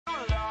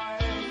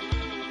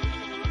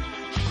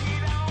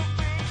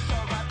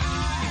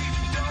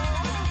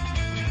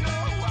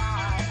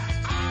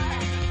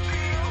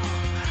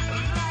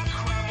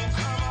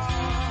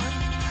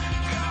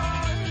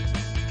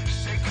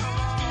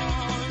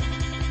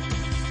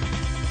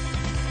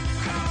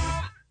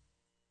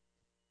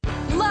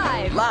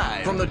night,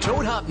 live from the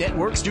Toad Hop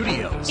Network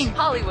studios. In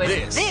Hollywood,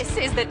 This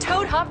is the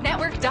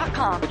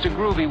ToadHopNetwork.com. It's a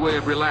groovy way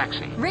of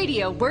relaxing.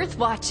 Radio worth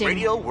watching.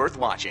 Radio worth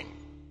watching.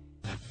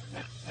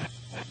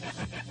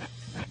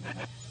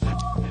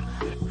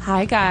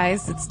 Hi,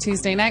 guys. It's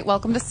Tuesday night.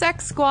 Welcome to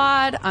Sex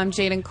Squad. I'm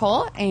Jaden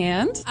Cole,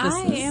 and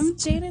I am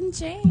Jaden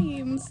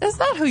James. Is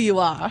that who you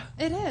are?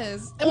 It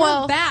is. And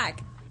Well- we're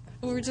back.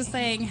 We were just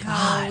saying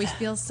how we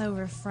feel so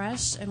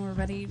refreshed and we're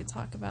ready to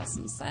talk about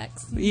some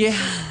sex. Yeah.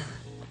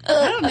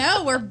 I don't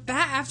know. We're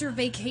back after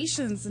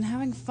vacations and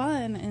having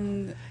fun.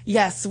 And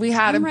Yes, we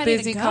had I'm a ready to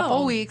busy go.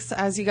 couple weeks.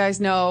 As you guys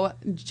know,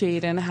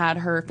 Jaden had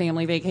her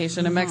family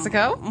vacation in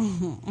Mexico,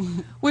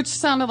 which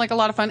sounded like a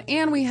lot of fun.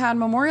 And we had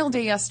Memorial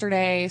Day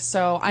yesterday,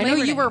 so I know Labor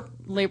you Day. were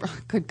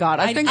Good God,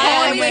 I think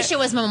I all wish it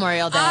was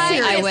Memorial Day.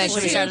 I wish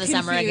we started the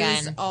summer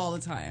again. all the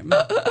time.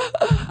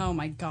 Oh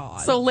my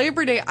God. So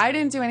Labor Day, I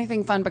didn't do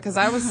anything fun because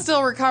I was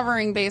still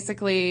recovering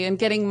basically and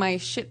getting my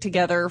shit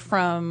together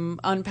from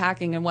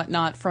unpacking and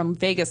whatnot from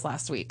Vegas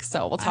last week.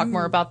 So we'll talk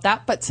more about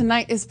that. But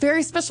tonight is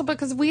very special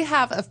because we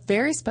have a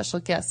very special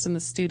guest in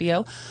the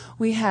studio.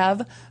 We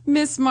have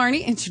Miss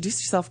Marnie.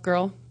 Introduce yourself,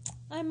 girl.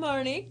 I'm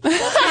Marnie.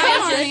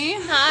 Hi, Marnie.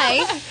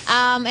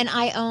 Hi. And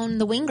I own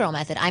the Wing Girl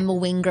method. I'm a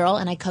wing girl,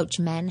 and I coach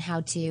men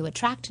how to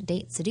attract,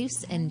 date,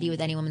 seduce, and be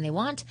with any woman they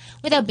want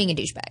without being a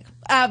douchebag.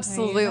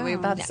 Absolutely.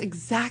 go. That's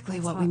exactly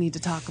what we need to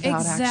talk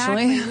about,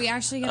 Exactly. actually. We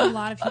actually get a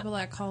lot of people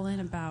that call in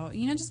about,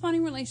 just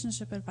wanting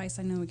relationship advice.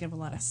 I know we give a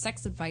lot of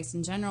sex advice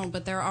in general,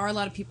 but there are a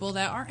lot of people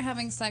that aren't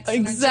having sex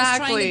and are just trying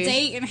Exactly. to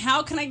date. And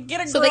how can I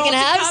get a girl So they can to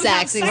have come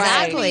sex. with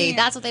Exactly. me?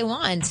 That's what they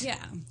want. Yeah.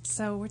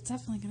 So we're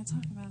definitely going to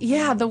talk about that.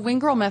 Yeah, the Wing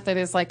Girl method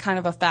is like kind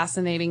of a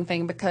fascinating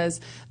thing because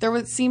there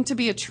would seem to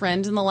be a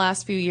trend in the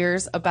last few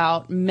years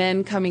about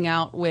men coming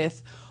out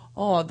with,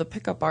 oh, the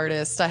pickup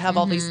artist. I have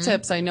all these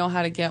tips. I know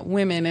how to get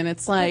women. And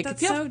it's like,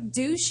 That's if you so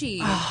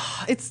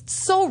douchey. it's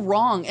so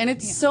wrong. And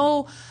it's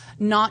so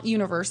not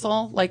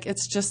universal. Like,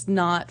 it's just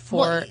not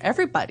for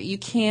everybody. You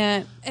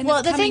can't. And Well,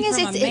 it's the thing coming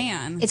is, from a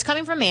man. it's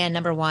coming from a man,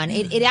 number one.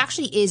 It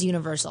actually is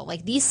universal.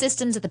 Like, these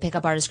systems that the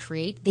pickup artists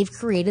create, they've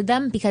created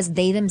them because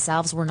they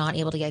themselves were not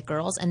able to get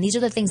girls. And these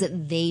are the things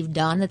that they've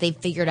done, that they've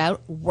figured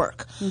out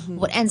work.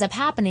 What ends up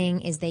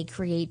happening is they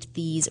create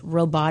these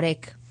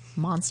robotic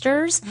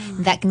monsters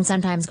that can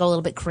sometimes go a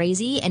little bit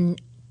crazy and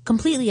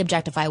completely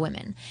objectify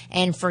women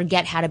and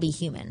forget how to be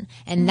human.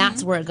 And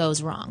that's where it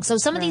goes wrong. So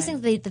some of these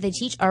things that they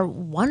teach are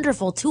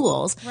wonderful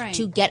tools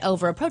to get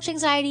over approach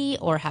anxiety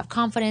or have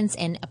confidence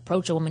and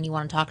approach a woman you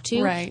want to talk to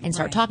and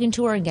start talking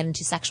to her and get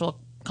into sexual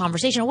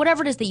conversation or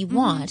whatever it is that you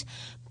want.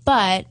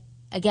 But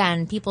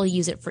again, people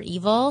use it for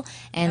evil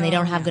and they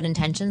don't have good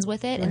intentions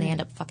with it and they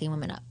end up fucking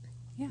women up.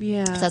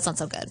 Yeah. So that's not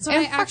so good. So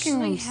And I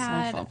actually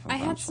fucking I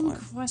had some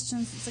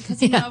questions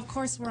because of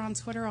course we're on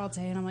Twitter all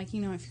day, and I'm like, if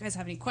you guys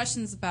have any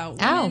questions about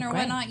women or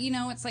great. whatnot,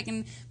 it's like,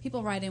 and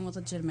people write in with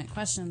legitimate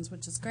questions,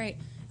 which is great.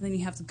 And then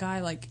you have the guy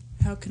like,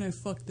 how can I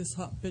fuck this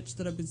hot bitch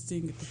that I've been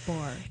seeing at the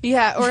bar?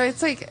 Yeah, or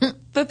it's like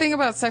the thing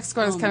about Sex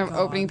Squad is Oh kind my of God.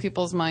 opening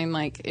people's mind.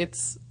 Like,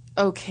 it's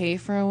okay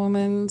for a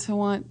woman to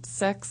want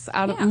sex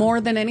out of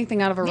more than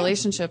anything out of a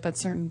relationship at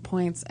certain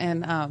points.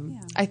 And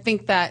I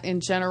think that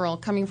in general,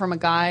 coming from a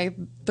guy,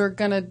 they're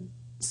gonna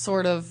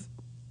sort of,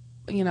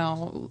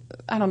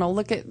 I don't know,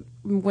 look at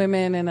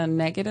women in a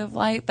negative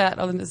light. That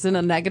is in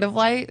a negative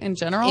light in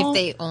general. If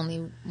they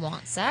only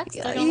want sex,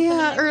 they're gonna yeah, look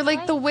at it or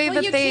like the way Well,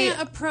 that you they.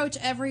 can't approach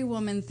every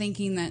woman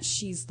thinking that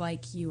she's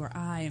like you or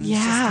I, and Yeah.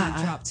 it's just going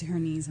to drop to her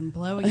knees and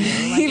blow you.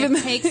 Like,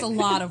 it takes a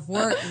lot of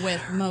work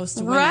with most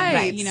women.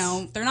 Right.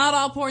 They're not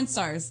all porn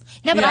stars.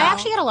 No, but I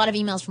actually get a lot of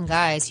emails from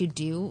guys who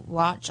do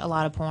watch a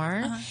lot of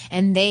porn,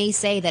 and they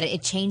say that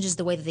it changes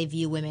the way that they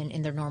view women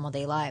in their normal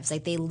day lives.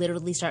 Like, they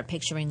literally start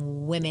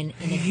picturing women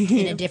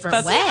in a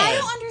different way. I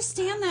don't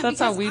understand that That's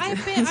how because we I've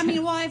do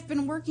been. I've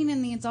been working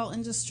in the adult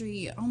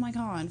industry. Oh my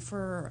God,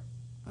 for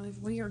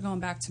we are going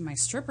back to my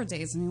stripper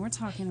days. We're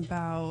talking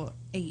about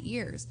 8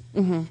 years,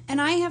 and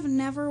I have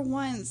never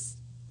once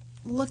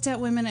looked at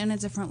women in a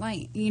different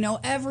light.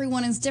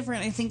 Everyone is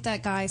different. I think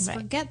that guys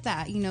forget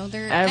that. Everyone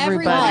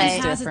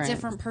Everybody's has different. a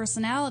different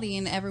personality,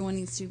 and everyone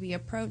needs to be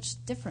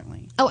approached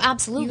differently. Oh,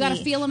 absolutely. You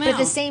gotta feel 'em But at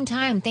the out. same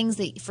time, things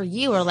that for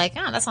you are like,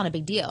 that's not a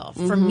big deal.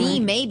 For me,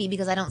 maybe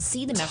because I don't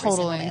see them every single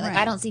Totally. day. Like,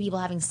 Right. I don't see people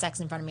having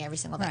sex in front of me every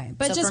single day. Right,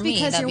 but So just for me,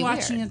 because that'd you're be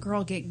watching weird. a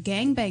girl get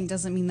gangbanged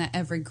doesn't mean that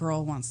every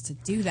girl wants to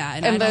do that.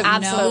 And And I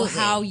don't know Absolutely.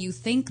 how you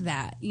think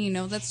that.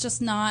 That's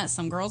just not.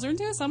 Some girls are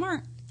into it, some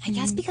aren't. I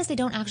guess because they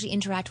don't actually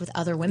interact with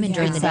other women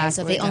during the day. So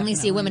Exactly. they only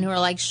see women who are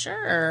like,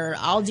 sure,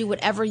 I'll do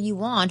whatever you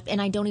want, and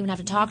I don't even have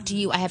to talk to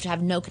you. I have to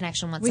have no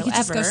connection We whatsoever. could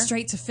just go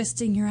straight to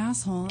fisting your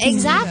asshole.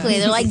 Exactly.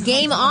 They're like,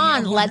 game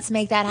on, let's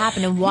make that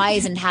happen. And why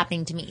isn't it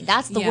happening to me?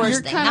 That's the Yeah. worst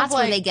You're thing. kind of That's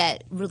where like- they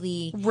get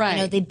really,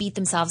 Right. they beat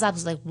themselves up.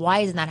 It's like, why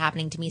isn't that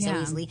happening to me so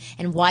Yeah. easily?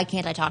 And why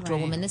can't I talk to a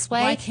woman this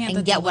way Why can't and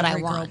the get what I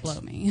delivery want? girl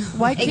blow me?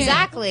 Why can't,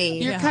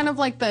 Exactly. You're kind of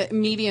like the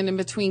median in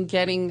between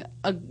getting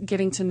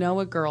to know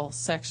a girl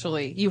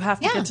sexually. You have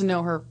to Yeah. get to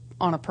know her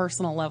on a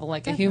personal level,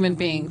 like a human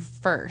being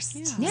first.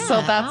 Yeah,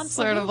 So that's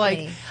sort of like,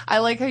 absolutely. I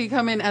like how you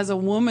come in as a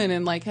woman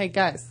and like, hey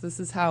guys, this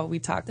is how we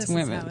talk to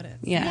women. how it is.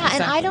 Yeah, Yeah, and I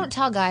exactly. don't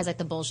tell guys like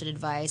the bullshit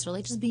advice or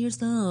like just be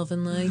yourself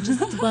and like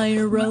just buy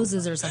your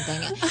roses or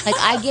something. Like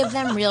I give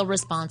them real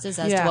responses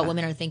as to Yeah. what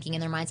women are thinking in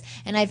their minds.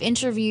 And I've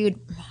interviewed,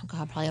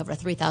 probably over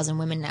 3,000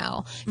 women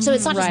now. So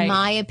it's not just Right.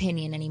 my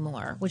opinion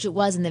anymore, which it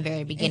was in the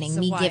very beginning, It's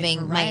a me wide giving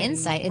my variety,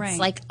 insight. It's right.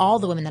 like all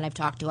the women that I've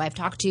talked to. I've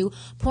talked to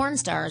porn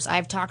stars.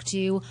 I've talked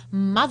to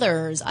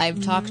mothers.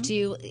 I've talked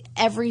to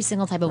every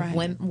single type of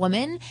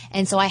woman.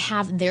 And so I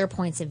have their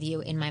points of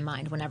view in my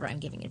mind whenever I'm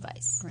giving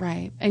advice.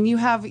 Right. And you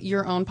have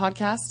your own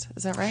podcast,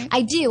 is that right?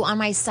 I do on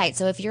my site.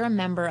 So if you're a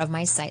member of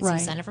my site, so you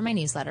Right. sign up for my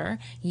newsletter,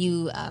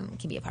 you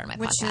can be a part of my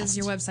Which podcast. is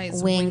your website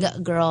is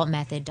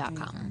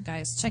winggirlmethod.com.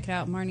 Guys, check it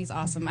out. Marnie's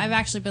awesome. I've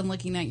actually been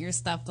looking at your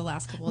stuff the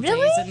last couple of Really?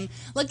 days and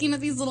looking at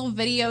these little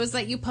videos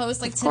that you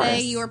post. Like today,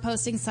 course. you were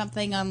posting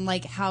something on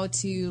like how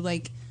to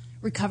like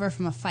recover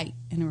from a fight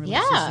in a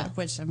relationship. Yeah.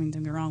 Which I mean,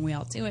 don't get me wrong, we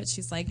all do it.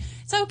 She's like,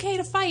 it's okay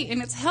to fight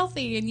and it's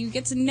healthy and you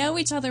get to know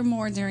each other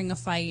more during a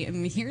fight.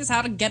 And here's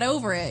how to get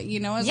over it.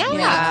 You know, it's Yeah. really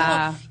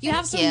cool. You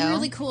have Thank some you.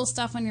 really cool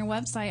stuff on your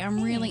website.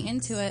 I'm really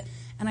into it,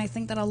 and I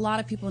think that a lot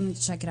of people need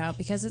to check it out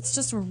because it's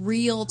just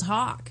real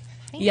talk.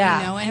 Yeah.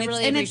 You know, and I it's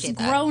really and it's appreciate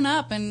that. grown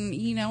up, and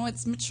you know,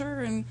 it's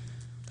mature, and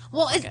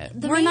Well,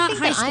 we're main not thing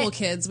high that school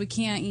kids. We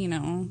can't, you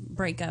know,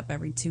 break up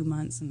every 2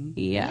 months and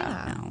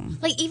Yeah. no.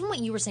 Like even what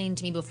you were saying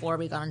to me before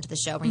we got into the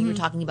show, when you Mm-hmm. were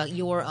talking about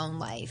your own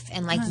life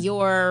and like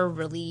you're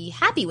really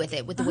happy with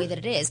it, with the way that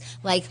it is.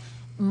 Like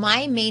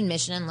my main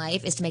mission in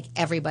life is to make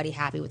everybody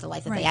happy with the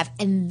life that they Right. have,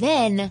 and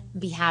then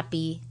be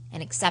happy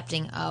and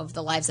accepting of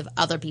the lives of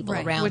other people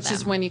Right. around Which them.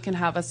 is when you can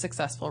have a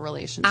successful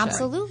relationship.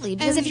 Absolutely.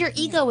 Because if your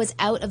ego is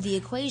out of the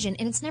equation,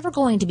 and it's never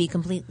going to be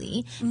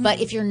completely,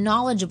 but if you're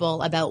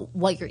knowledgeable about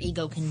what your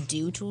ego can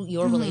do to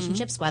your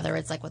relationships, whether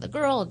it's like with a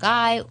girl, a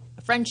guy,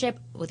 a friendship,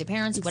 with your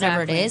parents, whatever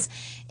it Exactly. is,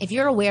 if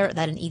you're aware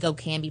that an ego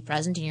can be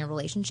present in your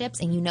relationships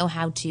and you know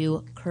how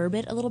to curb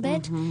it a little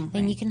bit,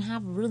 then you can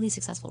have really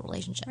successful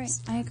relationships.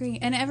 Right, I agree.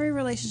 And every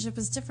relationship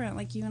is different.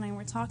 Like you and I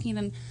were talking,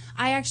 and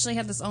I actually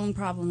had this own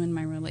problem in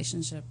my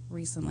relationship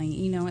recently.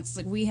 You know, it's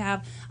like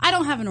I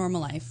don't have a normal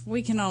life.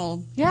 We can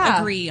all Yeah.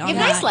 agree on You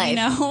have a that. nice life. You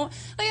know,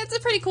 like it's a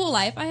pretty cool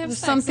life. I have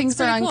sex. Some things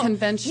It's are pretty cool.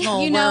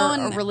 unconventional. You know,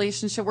 where and a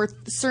relationship where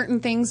certain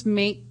things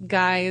make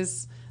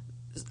guys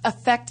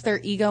affect their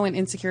ego and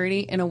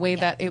insecurity in a way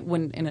that it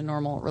wouldn't in a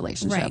normal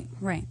relationship.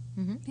 right.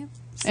 Yeah.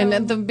 And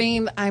then the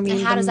main, I mean,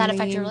 And how the does that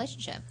affect your main-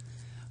 relationship?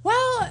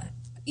 Well,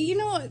 you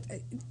know,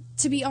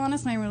 to be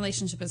honest, my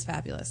relationship is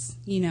fabulous.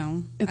 You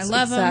know, It's I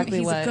love exactly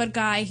him. He's what- a good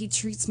guy. He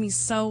treats me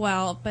so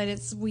well. But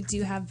we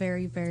do have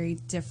very, very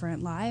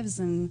different lives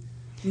than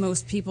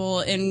most people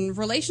in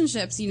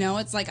relationships. You know,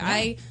 it's like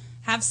I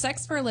have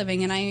sex for a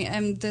living, and I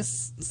am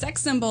this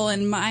sex symbol,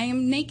 and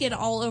I'm naked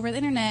all over the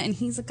internet. And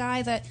he's a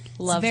guy that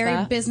Loves is very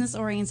that. business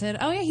oriented.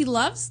 Oh yeah, he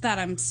loves that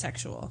I'm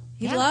sexual.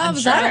 He Yeah, loves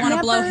I'm that sure. I want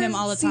to blow Never him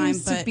all the time.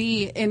 seems But to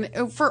be,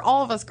 and for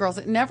all of us girls,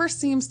 it never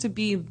seems to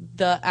be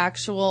the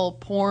actual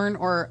porn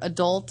or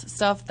adult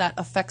stuff that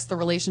affects the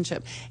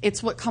relationship.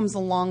 It's what comes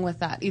along with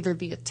that, either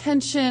the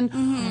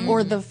attention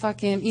or the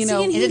fucking, you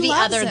know. and Is he it the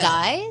loves other it.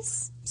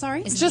 guys?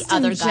 sorry, Is it Just the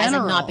other in guys like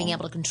general. not being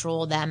able to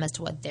control them as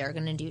to what they're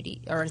going to do to you,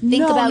 or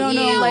think about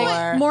you? like,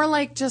 or more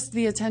like just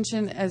the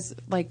attention as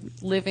like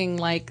living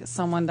like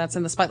someone that's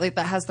in the spotlight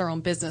that has their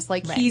own business.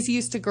 Like Right. he's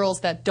used to girls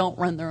that don't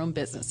run their own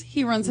business.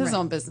 He runs his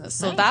own business,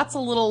 so Right. that's a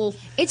little.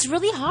 It's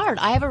really hard.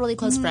 I have a really Mm-hmm.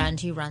 close friend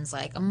who runs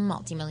like a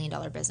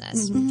multi-million-dollar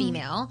business,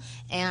 female,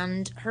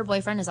 and her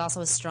boyfriend is also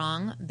a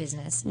strong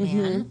businessman,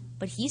 Mm-hmm.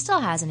 but he still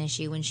has an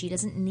issue when she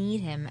doesn't need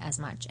him as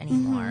much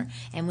anymore,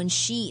 Mm-hmm. and when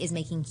she is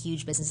making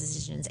huge business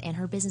decisions and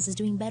her business is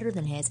doing better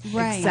than his.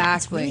 Right.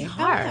 Exactly. It's really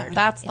hard.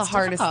 That's the It's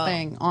hardest difficult.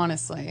 thing,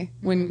 honestly,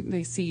 when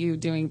they see you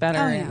doing better,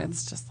 Oh, and yeah.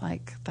 it's just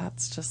like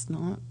that's just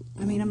not.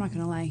 I mean, I'm not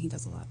going to lie, he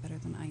does a lot better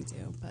than I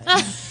do, but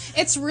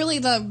it's really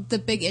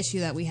the big issue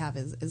that we have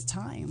is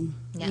time.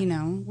 Yeah. You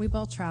know, we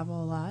both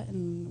travel a lot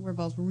and we're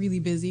both really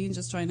busy and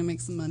just trying to make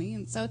some money.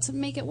 And so to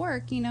make it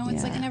work, you know,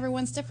 it's like, Yeah. and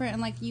everyone's different.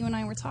 And like you and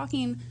I were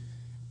talking,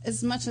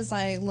 as much as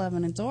I love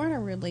and adore our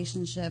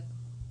relationship,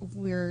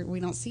 we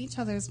don't see each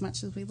other as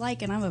much as we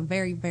like. And I'm a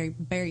very, very,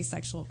 very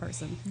sexual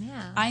person.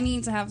 Yeah. I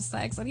need to have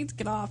sex. I need to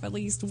get off at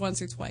least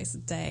once or twice a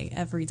day,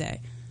 every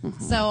day.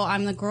 Mm-hmm. So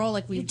I'm the girl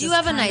like we You do just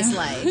have a kinda- nice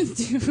life.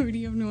 Dude,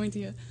 you have no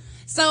idea.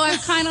 So I'm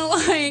kind of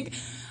like,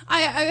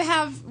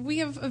 we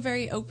have a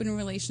very open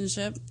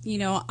relationship. You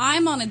know,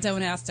 I'm on a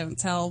don't ask, don't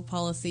tell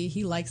policy.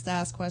 He likes to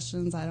ask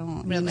questions. I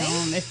don't, you know,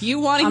 if you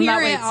want to I'm hear that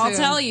way it, I'll too.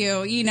 tell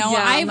you, you know,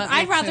 Yeah, I'm that way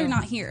I'd rather too.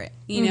 not hear it.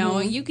 You know,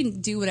 you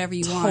can do whatever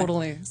you want.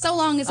 Totally. So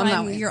long as I'm that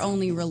I'm way your too.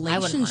 only wouldn't wanna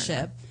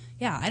relationship.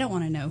 Yeah, I don't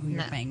want to know who you're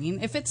No.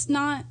 banging. If it's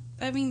not,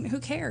 I mean, who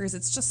cares?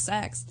 It's just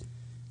sex.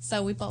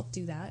 So we both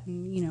do that,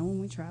 and you know, when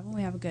we travel,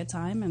 we have a good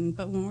time.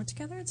 But when we're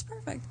together, it's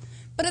perfect.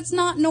 but it's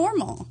not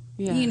normal.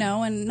 Yeah. You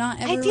know, and not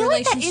every I feel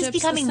like that is relationship's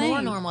becoming the more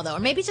same. normal, though, or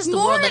maybe just the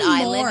More world that and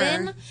I more. live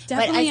in. But I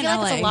Definitely feel in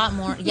like it's a LA. lot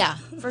more. Yeah,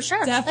 for sure.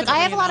 Like Definitely I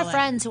have a in lot of LA.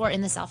 friends who are in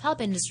the self-help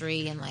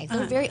industry, and like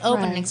they're very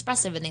open and Right.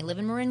 expressive, and they live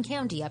in Marin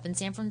County, up in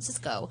San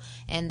Francisco,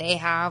 and they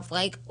have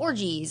like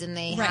orgies, and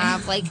they Right.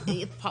 have like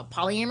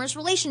polyamorous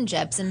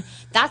relationships, and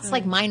that's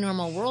like my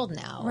normal world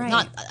now.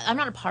 Right. I'm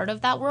not a part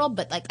of that world,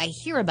 but like I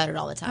hear about it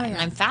all the time, and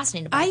I'm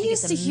fascinated by it. I think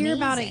used it's to hear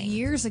about it amazing.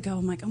 years ago.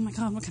 I'm like, oh my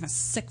God, what kind of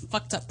sick,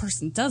 fucked up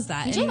person does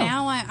that? Me too. And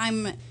now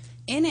I'm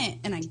in it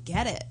and I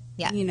get it.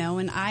 Yeah. You know,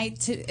 and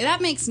that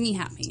makes me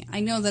happy. I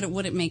know that it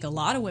wouldn't make a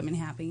lot of women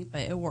happy,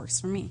 but it works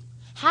for me.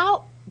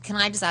 How can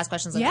I just ask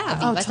questions? Like, Yeah.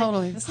 of you? Oh, Like,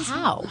 totally.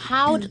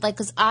 How? Like,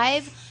 because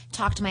I've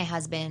talked to my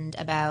husband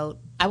about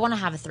I want to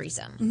have a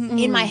threesome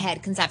in my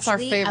head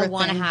conceptually. favorite I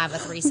want to thing. have a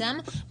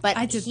threesome, but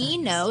I did he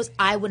that. knows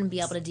I wouldn't be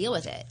able to deal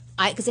with it.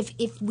 Because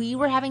if we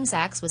were having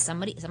sex with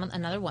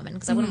another woman,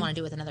 because I wouldn't want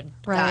to do it with another guy,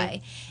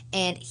 Right.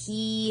 and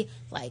he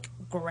like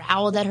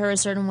growled at her a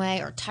certain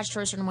way, or touched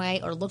her a certain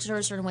way, or looked at her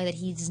a certain way that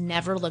he's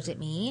never looked at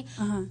me,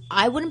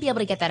 I wouldn't be able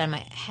to get that in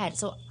my head.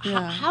 So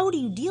how do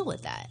you deal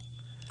with that?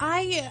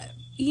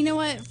 You know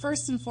what?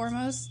 First and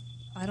foremost,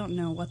 I don't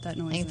know what that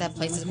noise I think is. that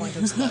place is going to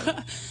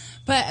explode.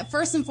 But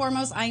first and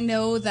foremost, I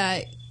know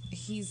that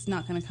he's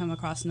not going to come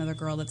across another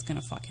girl that's going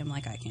to fuck him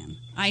like I can.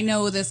 I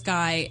know this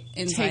guy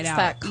inside Takes out,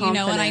 that you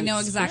know, and I know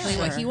confidence, exactly for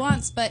what sure. he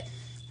wants. But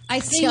I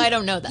think I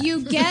don't know that.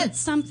 you get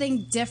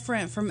something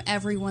different from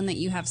everyone that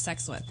you have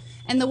sex with.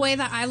 And the way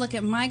that I look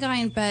at my guy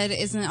in bed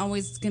isn't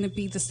always going to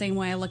be the same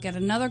way I look at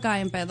another guy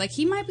in bed. Like,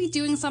 he might be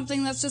doing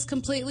something that's just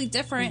completely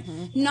different.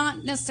 Mm-hmm.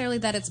 Not necessarily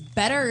that it's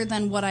better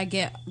than what I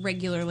get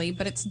regularly,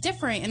 but it's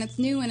different and it's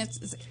new and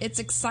it's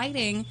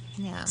exciting.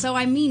 Yeah. So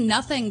I mean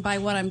nothing by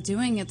what I'm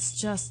doing. It's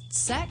just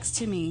sex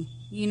to me.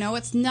 You know,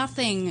 it's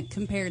nothing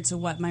compared to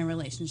what my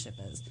relationship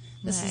is.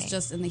 This Right. is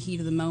just in the heat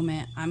of the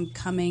moment. I'm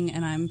coming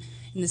and I'm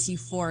in this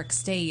euphoric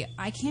state.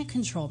 I can't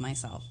control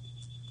myself.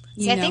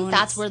 See, I think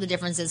that's where the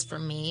difference is for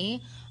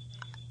me.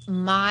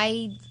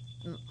 My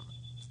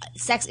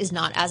sex is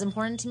not as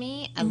important to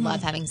me. I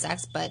love having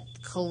sex, but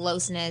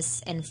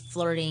closeness and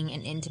flirting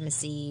and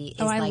intimacy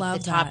is I like love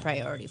the top that.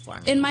 priority for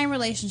me. in my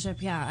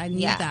relationship, yeah, I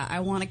need Yeah. that. I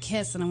want to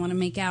kiss and I want to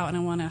make out and I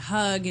want to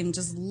hug and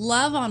just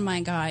love on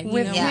my guy. You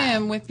With know?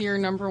 him, with your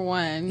number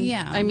one.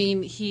 Yeah. I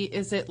mean,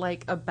 is it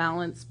like a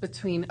balance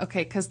between,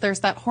 okay, because there's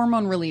that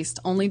hormone released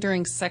only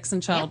during sex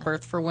and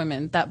childbirth for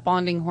women, that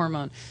bonding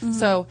hormone.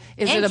 So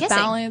is And it a kissing.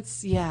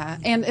 balance? Yeah.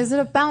 And is it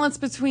a balance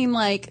between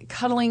like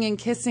cuddling and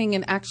kissing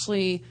and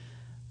actually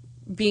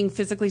being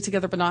physically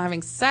together but not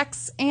having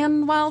sex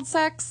and wild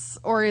sex?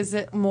 Or is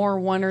it more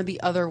one or the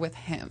other with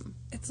him?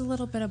 It's a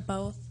little bit of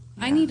both.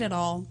 I need it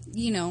all.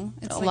 You know,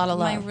 it's A like lot of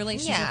my love.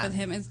 relationship Yeah. with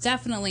him is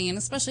definitely, and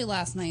especially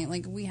last night,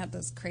 like we had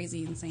this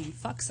crazy, insane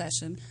fuck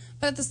session.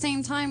 But at the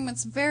same time,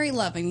 it's very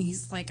loving.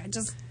 He's like,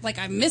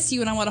 I miss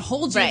you and I want to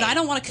hold you. Right. And I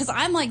don't want to, because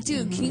I'm like,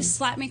 dude, can you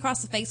slap me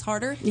across the face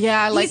harder?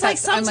 Yeah, I like He's that. like,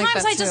 I'm sometimes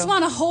like that I just too.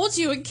 want to hold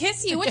you and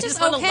kiss you, which is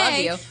just wanna love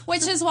okay. you.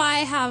 Which is why I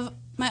have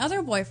my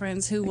other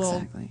boyfriends who will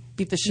Exactly.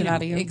 Beat the shit know,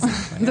 out of you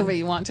exactly. the way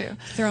you want to.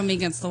 throw me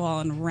against the wall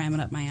and ram it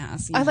up my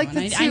ass. You I know, like and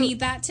that I too. need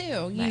that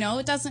too. You know,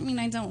 it doesn't mean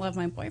I don't love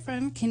my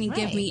boyfriend. Can he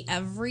give Right. me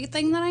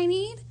everything that I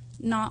need?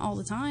 Not all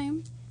the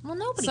time. well,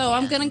 nobody. So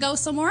can. I'm gonna go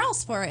somewhere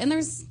else for it, and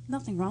there's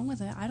nothing wrong with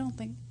it. I don't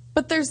think.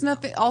 But there's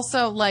nothing.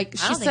 Also, like I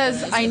she don't think says,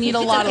 there is. I need If a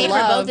it's lot okay of for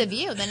love. both of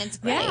you, then it's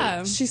great.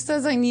 Yeah. She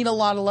says I need a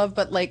lot of love,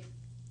 but like,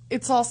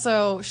 it's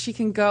also she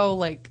can go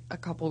like a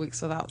couple weeks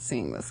without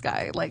seeing this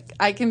guy. Like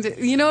I can do.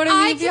 You know what I mean?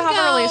 I If you can have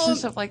a go-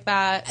 relationship like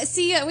that,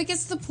 See, it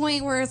gets to the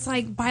point where it's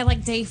like by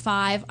like day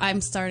 5, I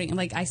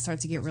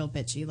start to get real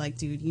bitchy. Like,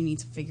 dude, you need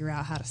to figure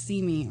out how to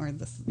see me, or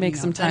this. Make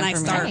some time And I for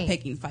me. start Right.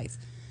 picking fights.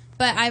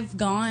 But I've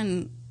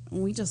gone.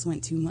 We just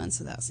went 2 months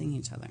without seeing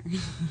each other,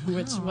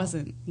 which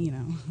wasn't, No,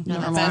 the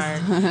that's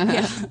best, hard.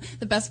 yeah,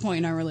 the best point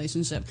in our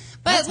relationship.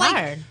 But That's like,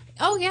 hard.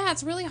 oh yeah,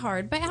 it's really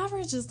hard. But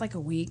average is like a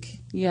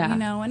week. Yeah.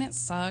 and it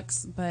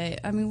sucks.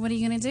 But I mean, what are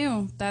you gonna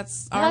do?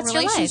 That's our that's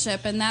your life.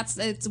 relationship,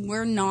 and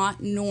we're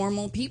not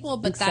normal people,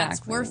 but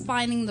Exactly. we're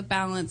finding the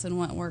balance and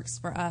what works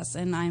for us,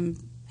 and I'm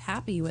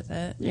happy with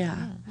it. yeah.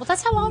 Well,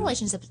 that's how all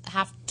relationships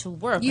have to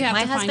work. You Like, have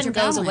my to find husband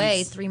your goes away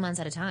balance. 3 months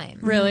at a time.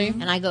 Really?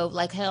 And I go,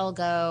 like, he'll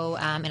go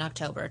in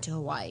October to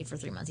Hawaii for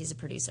 3 months. He's a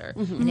producer.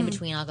 And in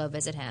between, I'll go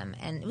visit him.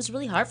 And it was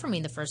really hard for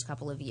me the first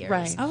couple of years.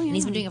 Right. Oh, And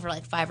he's yeah. been doing it for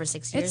like 5 or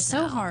 6 years It's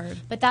so now. hard.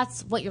 But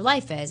that's what your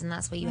life is, and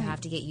that's what you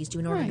have to get used to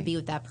in order to Right. be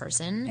with that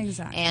person.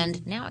 Exactly.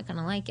 And now I kind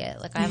of like it.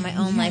 Like, I have my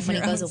own life when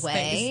he your goes own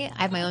away.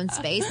 I have my own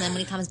space. And then when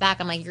he comes back,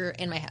 I'm like, you're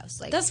in my house.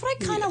 Like, That's what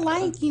I kind of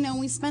like. You know,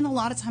 we spend a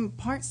lot of time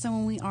apart, so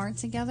when we are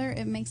together,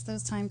 it makes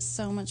those times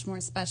so much more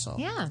special.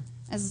 yeah.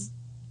 As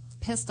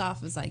pissed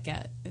off as I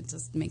get, it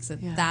just makes it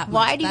Yeah. that much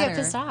Why do you better.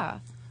 get pissed off?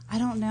 I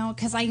don't know,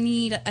 because I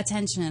need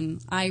attention.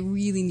 I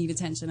really need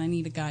attention. I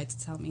need a guy to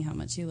tell me how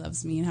much he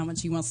loves me and how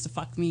much he wants to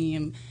fuck me.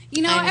 And,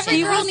 you know, I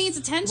understand every girl that. needs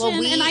attention,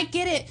 Well, and I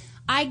get it.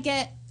 I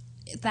get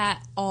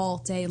that all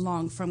day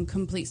long from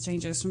complete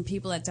strangers, from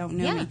people that don't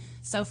know Yeah. me.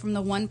 So from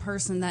the one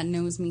person that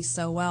knows me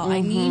so well, I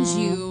need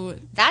you.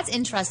 That's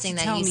interesting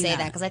that Tell you me say that.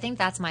 that, because I think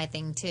that's my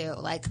thing too.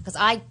 Like, because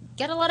I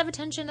get a lot of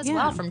attention as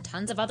well from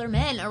tons of other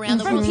men around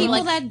the world. From people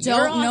Like, that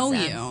 "You're don't know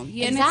awesome."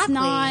 you. And Exactly. it's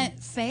not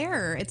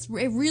fair. It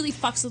really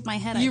fucks with my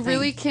head, I You think.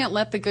 really can't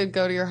let the good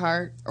go to your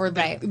heart, or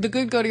the Right.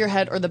 good go to your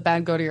head, or the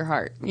bad go to your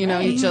heart. You know,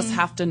 you just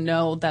have to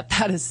know that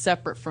is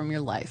separate from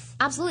your life.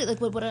 Absolutely.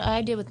 Like what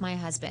I did with my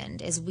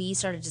husband is we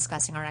started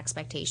discussing our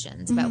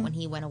expectations about when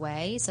he went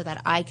away, so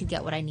that I could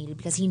get what I needed,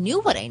 because he knew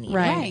what I needed.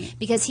 Right.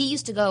 Because he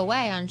used to go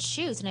away on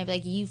shoots, and I'd be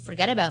like, "You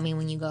forget about me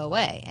when you go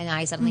away," and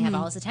I suddenly have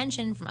all this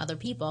attention from other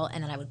people,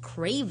 and then I would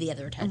crave the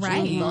other attention from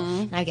Right. people,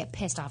 and I'd get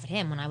pissed off at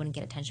him when I wouldn't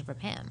get attention from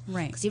him.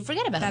 Right. Because he'd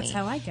forget about me. That's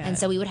how I get And it.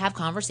 so we would have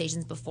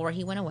conversations before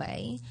he went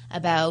away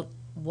about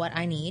what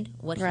I need,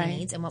 what Right. he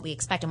needs, and what we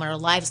expect, and what our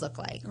lives look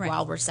like Right.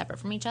 while we're separate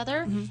from each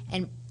other.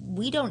 And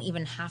we don't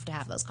even have to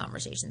have those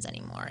conversations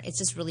anymore. It's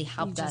just really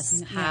helped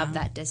us have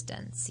that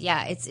distance.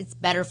 Yeah, it's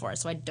better for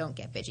us, so I don't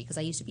get bitchy, because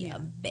I used to be a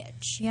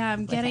bitch. Yeah,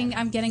 I'm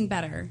getting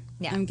better.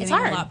 Yeah, I'm it's getting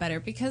hard. a lot better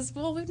because,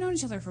 well, we've known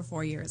each other for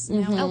 4 years.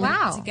 Now Oh,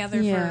 wow. together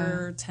Yeah.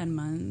 for 10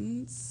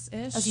 months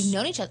ish. Oh, so you've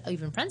known each other,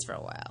 you've been friends for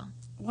a while.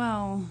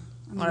 Well,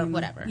 I Or mean,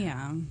 whatever.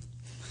 Yeah.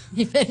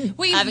 You've been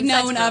We've having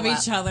sex known for a of while.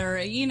 each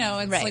other. You know,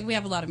 it's Right. like we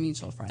have a lot of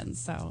mutual friends.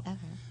 So, Okay.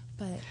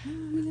 but I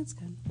mean, it's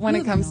good. When it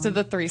Moving comes on. to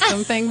the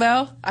threesome thing,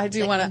 though, I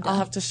do Like, want I'm to. I'll done.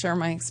 have to share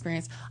my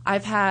experience.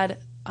 I've had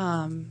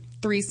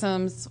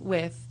threesomes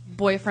with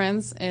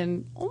boyfriends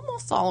in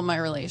almost all of my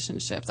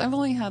relationships. I've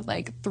only had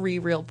like 3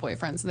 real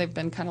boyfriends, and they've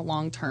been kind of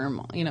long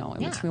term, you know,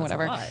 in Yeah, between that's a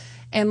whatever. lot.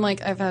 And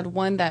like I've had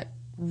one that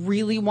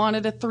really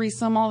wanted a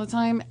threesome all the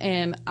time,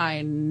 and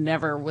I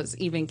never was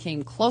even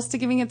came close to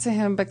giving it to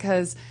him,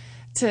 because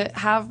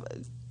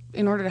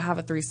in order to have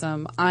a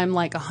threesome, I'm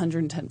like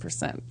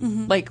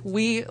 110%. Like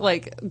we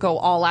like go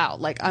all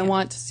out. Like I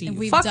want to see And you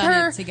we've fuck done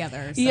her it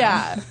together, so.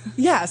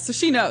 Yeah. So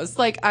she knows.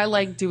 Like I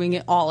like doing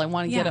it all. I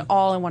want to get Yeah. it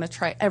all. I want to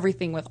try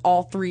everything with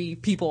all 3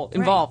 people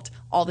involved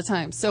all the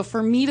time. So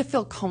for me to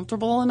feel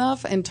comfortable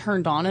enough and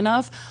turned on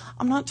enough,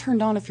 I'm not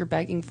turned on if you're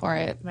begging for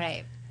it.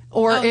 Right.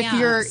 Or Oh, if yeah.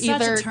 you're Such a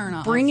either turn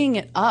off. bringing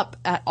it up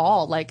at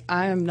all, like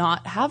I am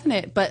not having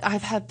it. But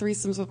I've had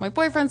threesomes with my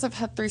boyfriends. I've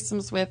had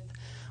threesomes with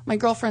my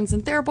girlfriends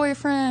and their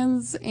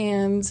boyfriends,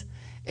 and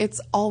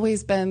it's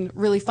always been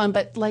really fun.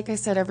 But like I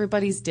said,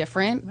 everybody's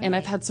different, and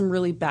I've had some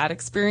really bad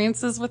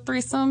experiences with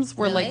threesomes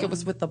where like Really? it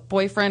was with a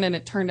boyfriend, and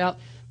it turned out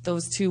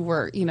those 2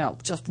 were, you know,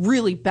 just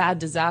really bad,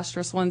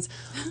 disastrous ones.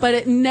 But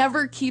it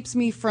never keeps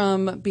me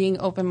from being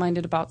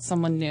open-minded about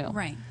someone new.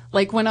 Right.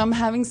 Like when I'm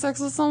having sex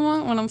with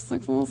someone, when I'm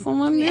sleeping with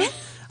someone new,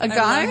 a I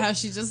guy, love how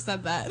she just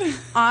said that.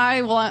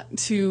 I want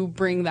to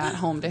bring that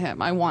home to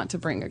him. I want to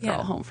bring a girl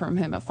Yeah. home from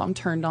him if I'm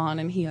turned on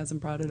and he hasn't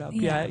brought it up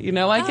Yeah. yet. You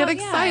know, I Oh, get yeah.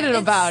 excited It's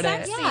about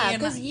sexy. it. Yeah, and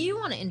because I- you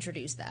want to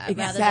introduce that rather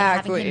than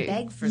Exactly. having him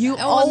beg for You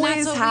that. Oh, and always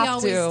that's what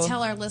have we always to.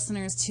 tell our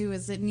listeners too,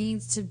 is it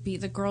needs to be,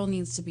 the girl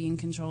needs to be in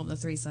control of the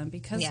threesome,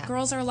 because Yeah.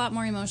 girls are a lot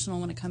more emotional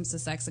when it comes to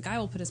sex. The guy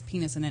will put his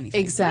penis in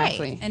anything.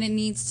 Exactly. And it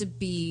needs to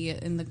be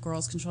in the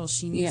girl's control.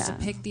 She needs to Yeah.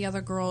 pick the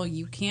other girl.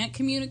 You can't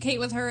communicate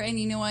with her, and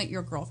you know what?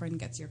 Your girlfriend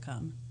gets your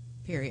cum.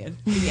 Period.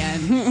 The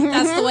end.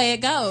 That's the way it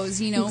goes,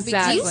 you know. Do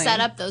Exactly. you set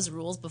up those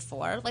rules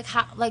before? Like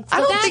how? Like I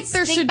don't that's- think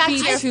there should back be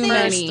to your too first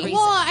many. threesome.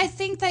 Well, I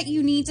think that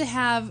you need to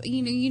have,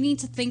 you know, you need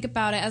to think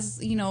about it as,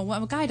 you know,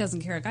 a guy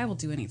doesn't care. A guy will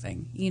do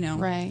anything, you know.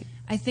 Right.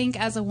 I think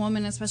as a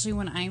woman, especially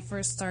when I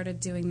first started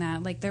doing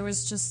that, like there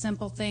was just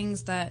simple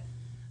things that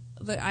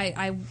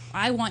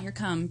I want your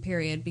cum,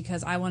 period,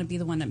 because I want to be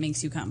the one that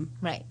makes you cum.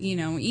 Right. You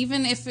know,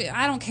 even if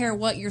I don't care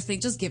what you're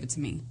thinking, just give it to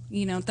me.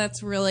 You know,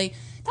 that's really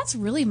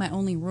my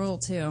only rule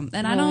too.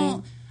 And I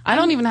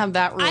don't even have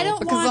that rule I don't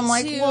because I'm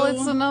want like, to- well,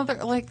 it's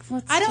another like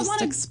let's I don't just want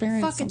to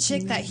experience fuck a chick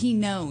something that new. he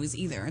knows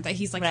either, that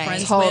he's like Right.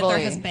 friends with or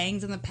Totally. has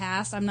banged in the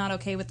past. I'm not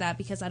okay with that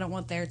because I don't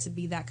want there to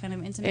be that kind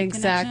of intimate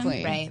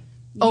Exactly. connection. Right.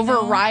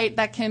 Override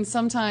that can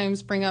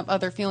sometimes bring up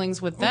other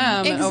feelings with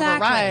them and Exactly.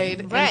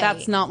 override, Right. and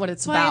that's not what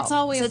it's That's why about. it's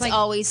always So it's like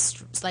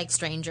always like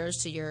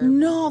strangers to your.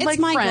 no, It's like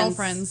my friends.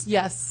 girlfriends.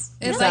 Yes,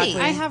 It's exactly.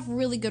 like I have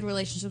really good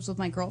relationships with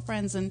my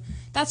girlfriends, and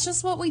that's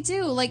just what we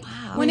do. Like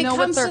when We it know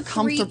what comes they're to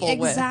comfortable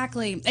with.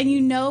 exactly, and you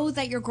know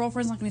that your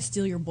girlfriend's not going to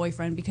steal your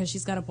boyfriend because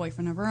she's got a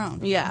boyfriend of her own.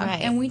 Yeah.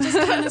 Right. And we just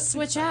kind of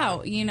switch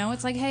out. You know,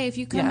 it's like, hey, if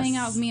you come Yes. hang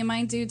out with me and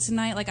my dude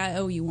tonight, like I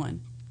owe you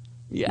one.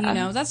 Yeah. You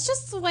know, that's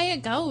just the way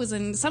it goes.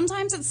 And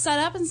sometimes it's set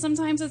up and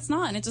sometimes it's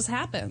not. And it just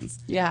happens.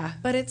 Yeah.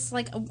 But it's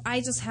like,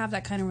 I just have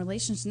that kind of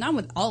relationship. Not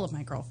with all of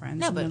my girlfriends.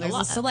 No, You but know, a there's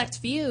lot. a select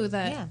few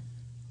that Yeah.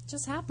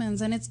 just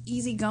happens. And it's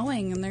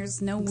easygoing and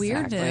there's no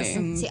weirdness.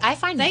 And See, I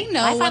find They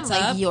know I find what's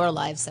like up. your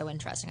life so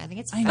interesting. I think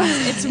it's. I know,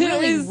 it's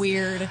really was-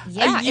 weird.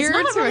 Yeah, a year it's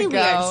not or two really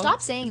ago. weird.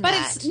 Stop saying But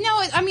that. it's,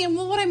 no, I mean,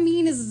 well, what I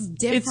mean is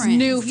different. It's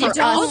new for You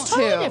don't- us, too.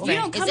 You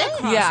don't Is come it?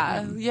 across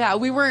Yeah, them. yeah.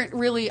 We weren't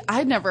really.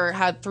 I'd never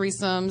had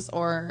threesomes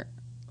or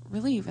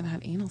really even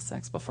had anal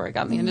sex before I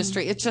got in the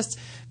industry. It's just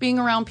being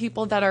around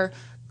people that are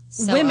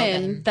So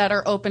women open. that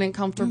are open and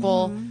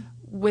comfortable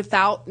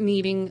without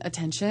needing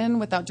attention,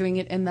 without doing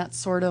it in that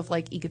sort of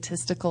like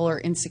egotistical or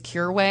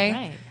insecure way,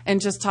 Right.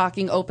 and just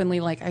talking openly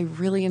like, I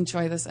really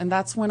enjoy this. And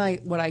that's what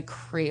I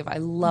crave. I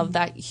love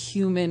that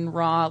human,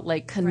 raw,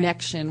 like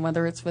connection,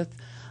 whether it's with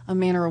a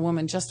man or a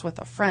woman, just with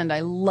a friend.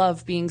 I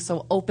love being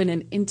so open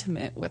and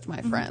intimate with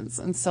my friends.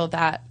 And so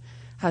that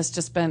has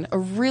just been a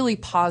really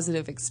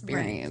positive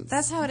experience.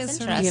 That's how it is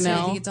for me. interesting. You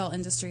know? The adult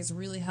industry has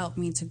really helped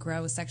me to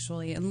grow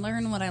sexually and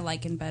learn what I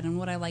like in bed and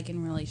what I like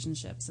in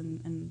relationships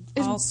and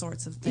all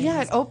sorts of things.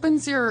 Yeah, it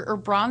opens or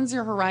broadens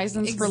your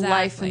horizons for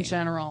life in Exactly.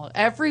 general.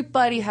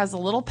 Everybody has a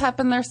little pep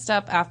in their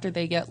step after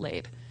they get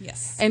laid.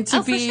 Yes. And to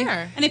Oh, for be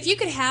sure. And if you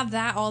could have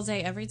that all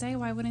day, every day,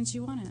 why wouldn't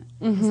you want it?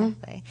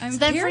 Exactly. I'm So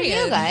then for you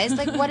period. guys,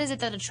 like, what is it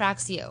that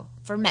attracts you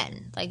for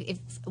men? Like,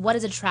 what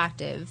is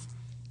attractive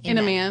in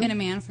a man. In a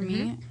man, for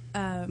me,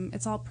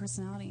 it's all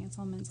personality. It's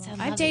all mental. love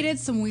I've it. dated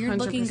some weird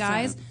looking 100%.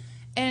 guys,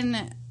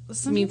 and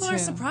some Me people are too.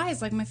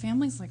 surprised. Like my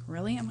family's like,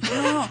 "Really?" I'm like,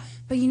 "No,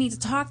 but you need to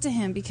talk to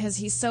him because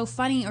he's so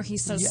funny, or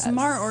he's so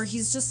smart, or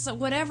he's just so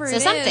whatever So it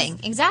is." something,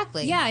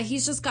 exactly. Yeah,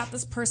 he's just got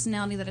this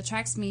personality that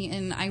attracts me,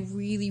 and I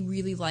really,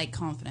 really like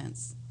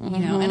confidence. You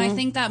know, and I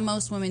think that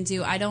most women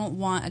do. I don't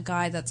want a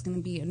guy that's going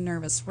to be a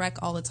nervous wreck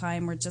all the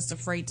time, or just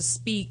afraid to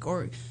speak,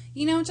 or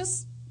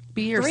just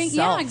Be yourself.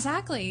 Yeah,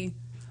 exactly.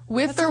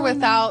 With That's or all I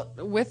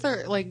without,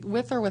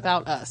 with or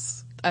without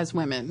us as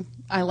women.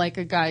 I like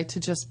a guy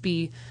to just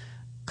be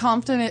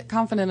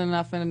confident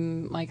enough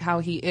in like how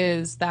he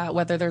is that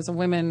whether there's a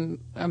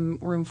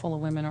room full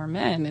of women or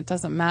men, it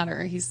doesn't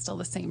matter. He's still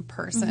the same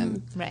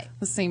person, Right.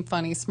 The same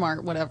funny,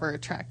 smart, whatever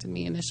attracted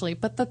me initially.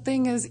 But the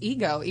thing is,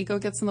 ego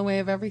gets in the way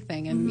of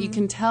everything, and you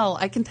can tell.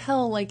 I can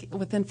tell like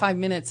within 5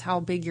 minutes how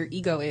big your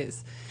ego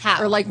is,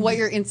 How? or like what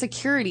your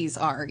insecurities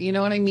are. You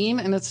know what I mean?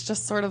 And it's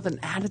just sort of an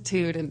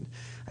attitude and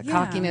a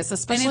cockiness,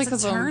 especially and it's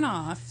because a turn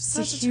off. It's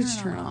Such a huge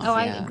turn off. Oh,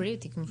 I yeah. agree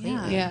with you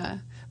completely. Yeah.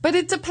 But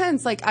it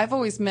depends. Like, I've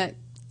always met,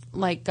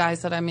 like,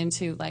 guys that I'm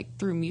into, like,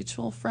 through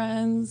mutual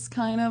friends,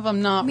 kind of.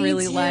 I'm not Me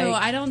really, too. like...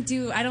 I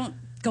don't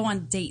go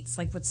on dates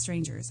like with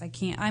strangers. I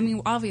can't. I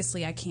mean,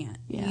 obviously I can't.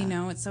 Yeah. You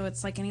know, it's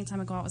like anytime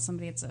I go out with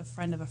somebody, it's a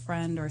friend of a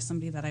friend or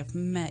somebody that I've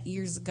met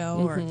years ago,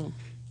 or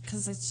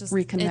because it's just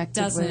Reconnected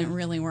it doesn't with.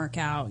 really work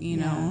out. You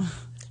know.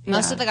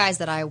 Most Yeah. of the guys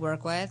that I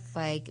work with,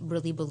 like,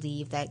 really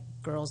believe that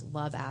girls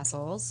love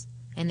assholes,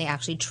 and they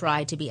actually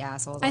try to be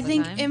assholes all I the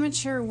think time.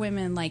 immature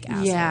women like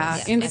assholes.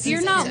 Yeah. Yeah. If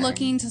you're not Insecure.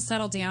 looking to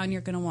settle down,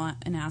 you're gonna want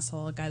an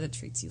asshole, a guy that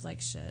treats you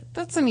like shit.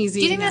 That's an easy...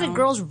 Do you think that know.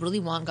 girls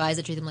really want guys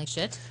that treat them like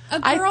shit? A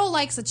girl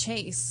likes a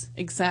chase.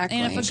 Exactly.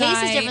 And if a Chase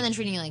guy, is different than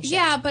treating you like shit.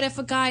 Yeah, but if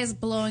a guy is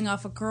blowing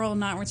off a girl,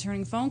 not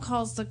returning phone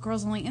calls, the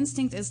girl's only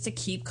instinct is to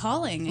keep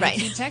calling and Right.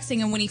 keep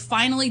texting. And when he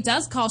finally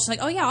does call, she's like,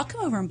 "Oh yeah, I'll come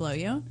over and blow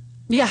you."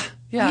 Yeah.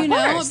 You of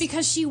know, course.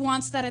 because she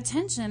wants that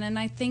attention. And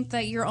I think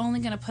that you're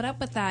only going to put up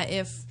with that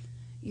if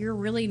you're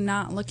really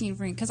not looking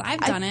for. Because I've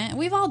done it.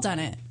 We've all done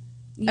it.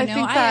 You I know,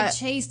 think I that- have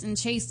chased and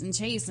chased and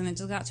chased, and it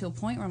just got to a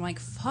point where I'm like,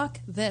 "Fuck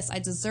this! I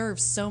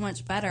deserve so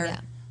much better." Yeah.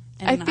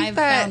 And I think I've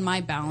that- found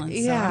my balance,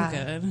 yeah. so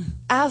I'm good.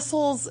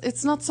 Assholes,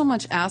 it's not so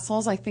much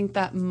assholes. I think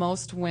that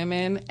most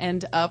women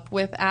end up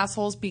with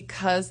assholes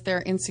because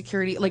their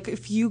insecurity. Like,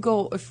 if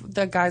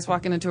the guy's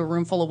walking into a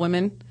room full of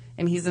women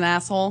and he's an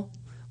asshole,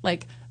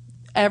 like,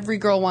 every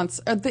girl wants,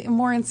 the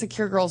more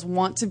insecure girls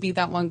want to be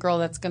that one girl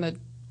that's going to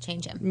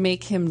Change him.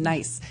 make him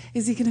nice.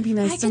 Is he going to be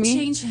nice I to could me?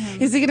 change him.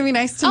 Is he going to be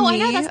nice to Oh, me? I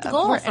know, that's the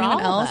goal or for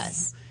anyone all of else?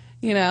 us.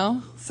 You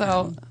know?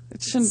 So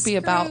it shouldn't be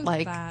about Screw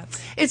like, that.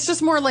 it's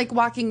just more like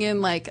walking in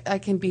like, I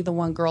can be the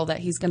one girl that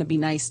he's going to be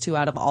nice to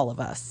out of all of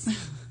us.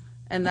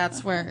 And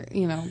that's where,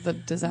 the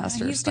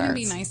disaster He's starts.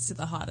 going to be nice to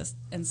the hottest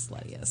and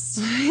sluttiest.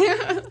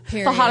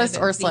 The hottest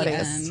or The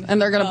sluttiest. end.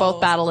 And they're going to both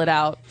battle it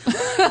out.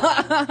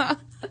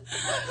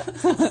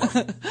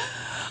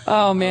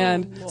 Oh,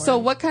 man. So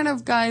what kind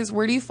of guys,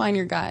 where do you find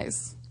your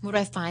guys? Where do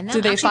I find them?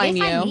 Do they Actually, find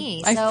you?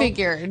 me. I So-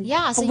 figured.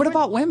 Yeah. So But what you were-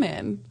 about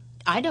women?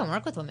 I don't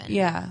work with women.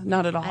 Yeah,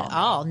 not at all. At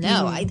all.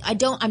 No, I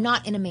don't. I'm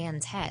not in a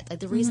man's head. Like,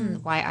 the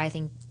reason why I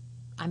think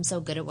I'm so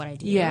good at what I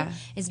do Yeah.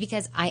 is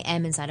because I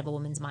am inside of a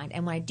woman's mind.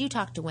 And when I do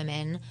talk to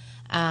women,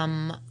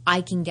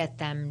 I can get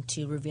them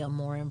to reveal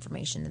more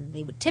information than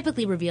they would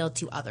typically reveal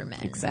to other men.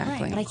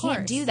 Exactly. But I Of can't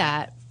course. do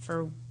that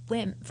for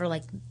women, for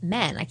like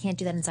men. I can't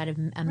do that inside of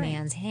a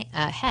man's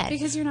head.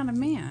 Because you're not a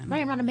man. Right,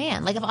 I'm not a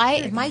man. Like,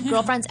 if my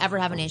girlfriends ever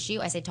have an issue,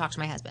 I say talk to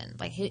my husband.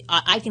 Like,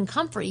 I can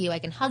comfort you, I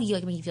can hug you, I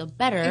can make you feel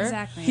better.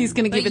 Exactly. He's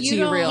gonna give But it to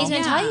you don't- real. He's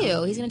going to Yeah. tell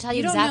you. He's going to tell you,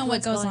 You don't exactly know what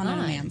what's goes going on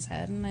in a man's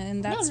head,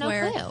 and that's no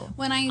where clue.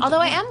 when I Although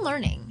I am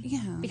learning, Yeah.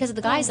 because of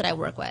the guys that I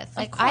work with.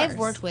 Like, course. I've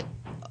worked with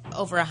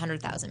over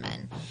 100,000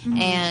 men,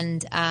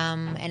 and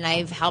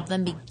I've helped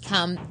them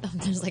become.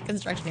 There's like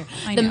construction here.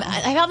 I know.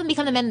 I've helped them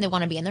become the men they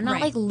want to be, and they're not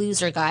Right. like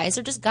loser guys.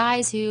 They're just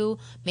guys who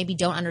maybe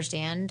don't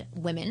understand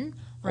women.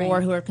 Right.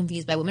 Or who are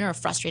confused by women, or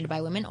frustrated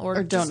by women, or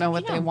don't just, know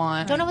what they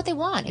want. Don't know what they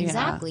want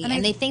exactly, And and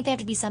I- they think they have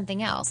to be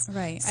something else.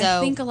 Right. So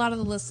I think a lot of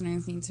the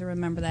listeners need to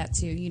remember that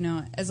too. You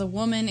know, as a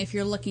woman, if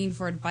you're looking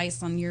for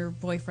advice on your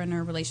boyfriend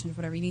or relationship,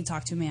 whatever, you need to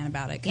talk to a man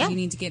about it because Yeah. you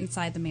need to get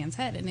inside the man's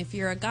head. And if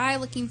you're a guy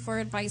looking for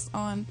advice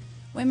on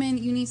women,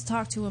 you need to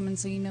talk to women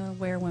so you know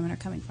where women are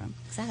coming from.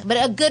 Exactly.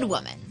 But a good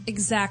woman.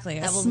 Exactly.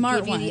 A That will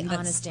smart give you one the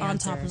that's honest on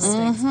top of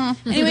answers. the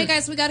sticks. Anyway,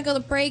 guys, we got to go to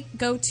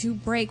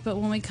break. But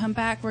when we come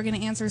back, we're going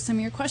to answer some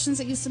of your questions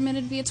that you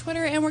submitted via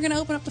Twitter, and we're going to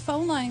open up the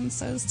phone line.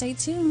 So stay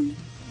tuned.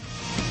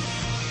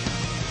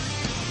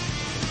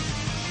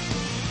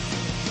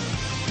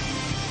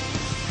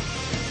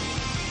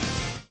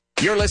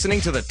 You're listening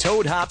to the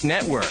Toad Hop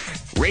Network,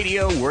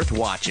 radio worth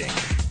watching.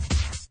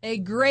 A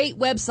great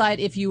website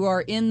if you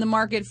are in the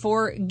market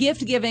for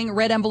gift giving,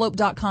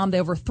 redenvelope.com. They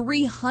have over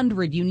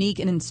 300 unique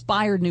and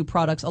inspired new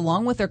products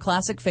along with their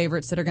classic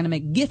favorites that are going to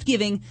make gift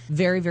giving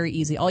very, very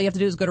easy. All you have to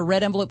do is go to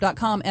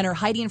redenvelope.com, enter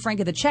Heidi and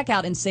Frank at the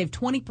checkout, and save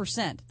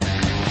 20%.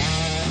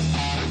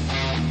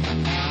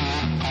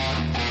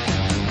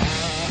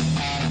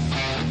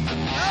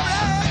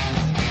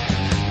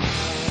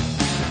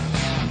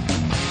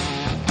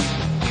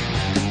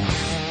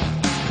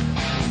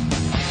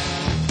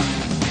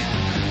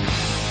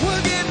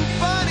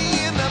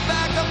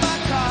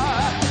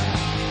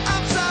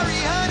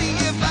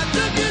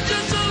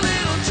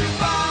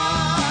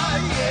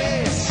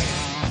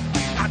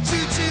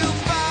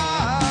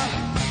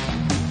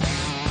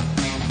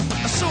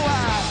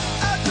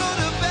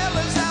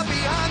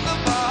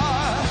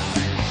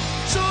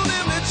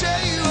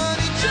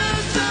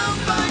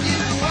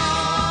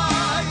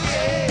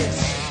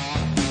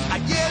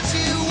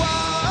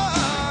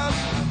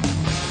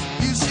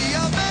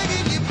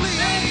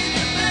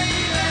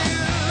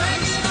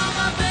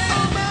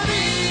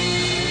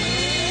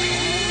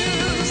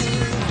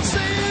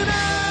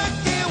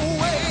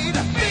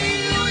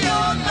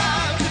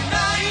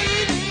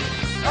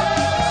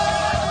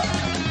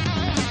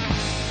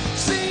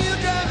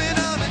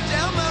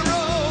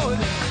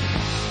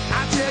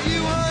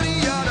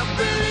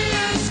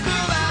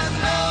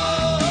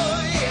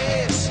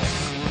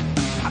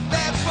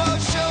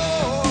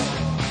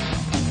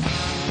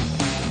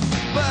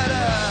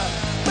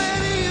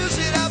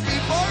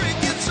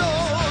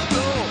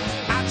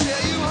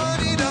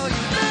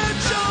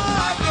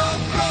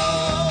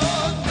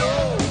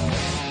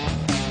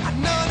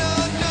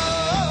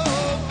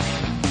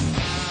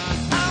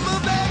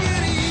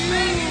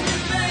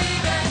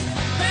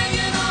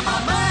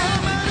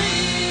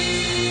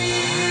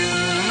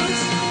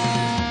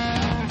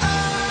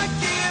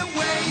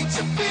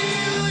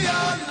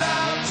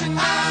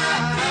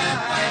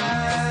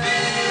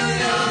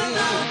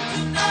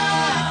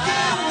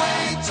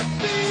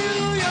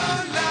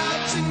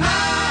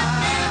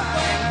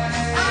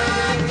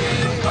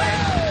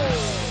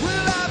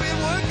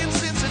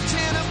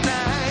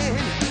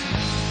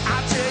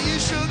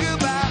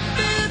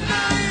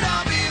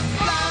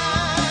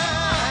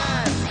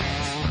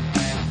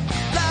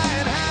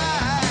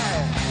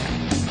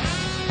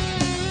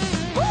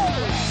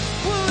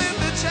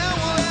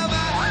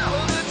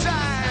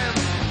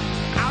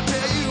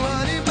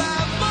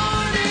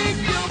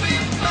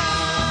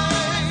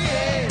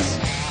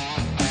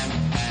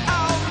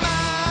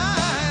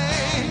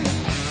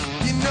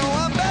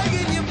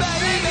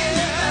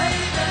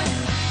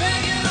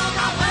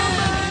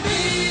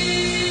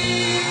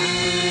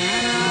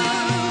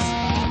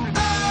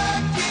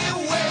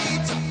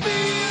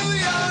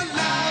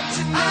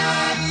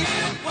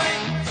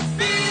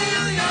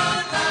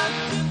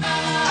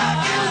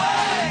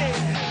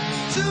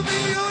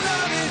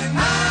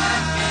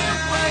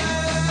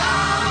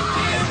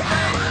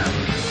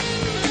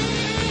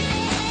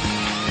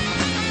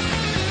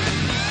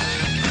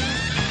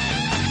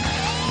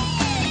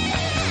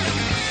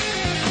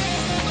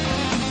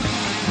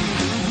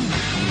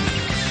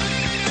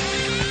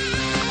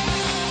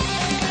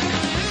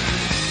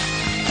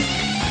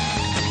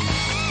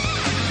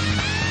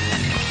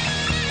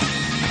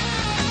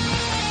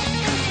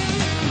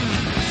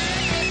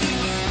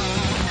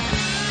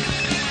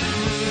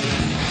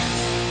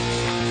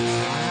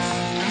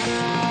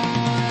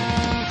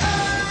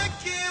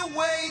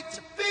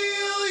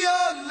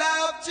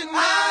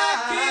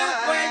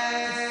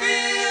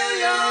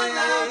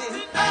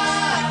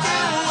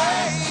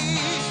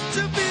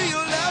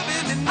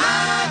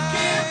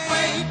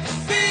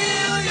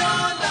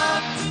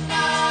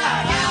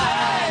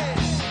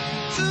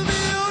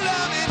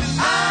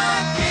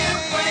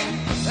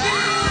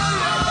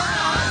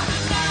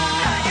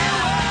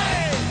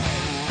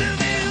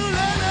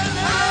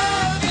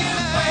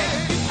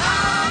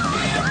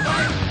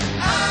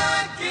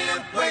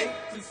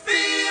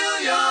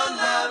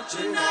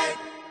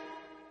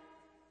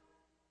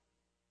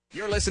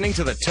 You're listening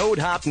to the Toad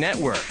Hop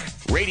Network,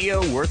 radio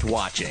worth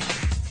watching.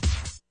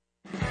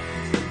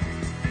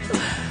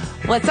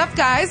 What's up,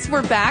 guys?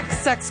 We're back.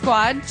 Sex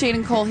Squad. Jade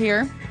and Cole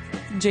here.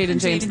 Jade and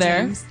James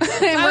there. James.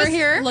 And we're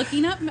here.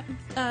 Looking up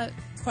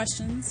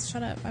questions.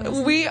 Shut up.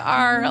 We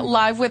are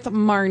live with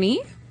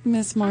Marnie.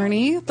 Miss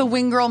Marnie,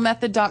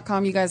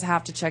 thewinggirlmethod.com. You guys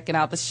have to check it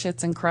out. This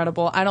shit's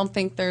incredible. I don't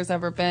think there's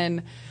ever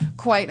been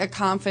quite a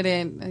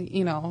confident,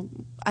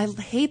 I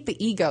hate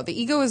the ego. The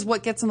ego is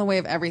what gets in the way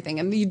of everything.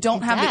 And you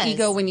don't have the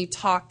ego when you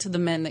talk to the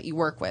men that you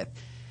work with.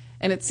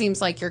 And it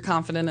seems like you're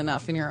confident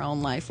enough in your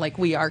own life. Like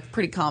we are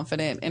pretty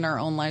confident in our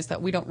own lives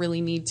that we don't really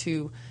need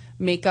to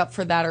make up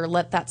for that or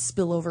let that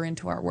spill over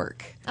into our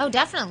work. Oh,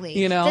 definitely.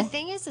 You know? The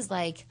thing is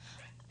like,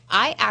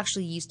 I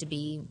actually used to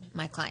be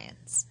my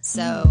clients.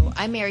 So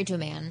I'm married to a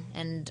man,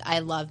 and I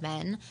love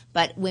men,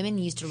 but women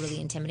used to really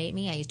intimidate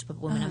me. I used to put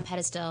women on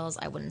pedestals.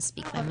 I wouldn't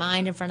speak my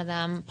mind in front of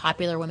them.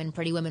 Popular women,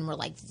 pretty women were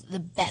like the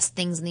best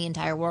things in the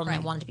entire world, and I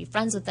wanted to be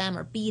friends with them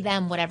or be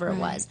them, whatever it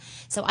was.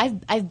 So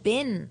I've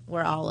been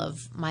where all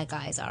of my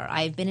guys are.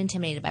 I've been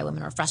intimidated by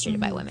women or frustrated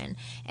by women.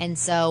 And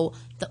so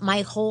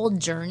my whole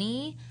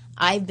journey,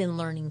 I've been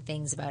learning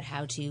things about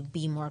how to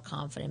be more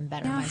confident and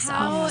better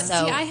myself. So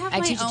I have my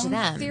teach it to own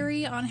them.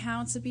 theory on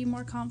how to be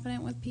more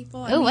confident with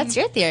people. Oh, what's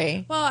your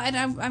theory? Well, and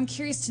I'm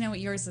curious to know what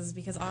yours is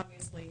because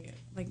obviously,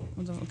 like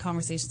the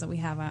conversations that we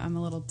have, I'm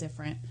a little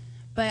different.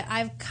 But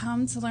I've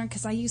come to learn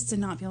because I used to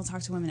not be able to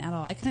talk to women at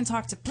all. I couldn't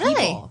talk to people.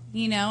 Really?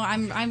 You know,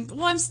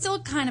 I'm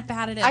still kind of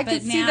bad at it. I but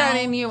could see that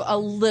in you a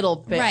little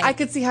bit. Right. I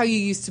could see how you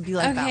used to be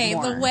like that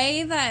more. The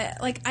way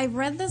that, like, I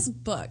read this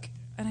book,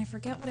 and I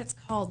forget what it's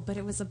called, but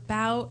it was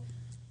about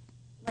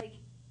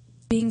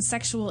being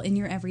sexual in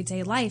your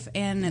everyday life,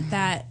 and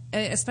that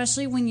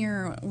especially when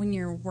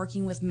you're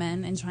working with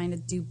men and trying to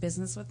do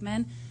business with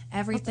men,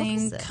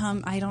 everything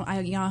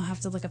I'll have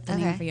to look up the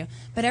name for you,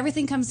 but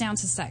everything comes down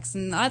to sex,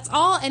 and that's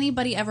all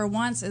anybody ever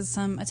wants is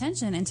some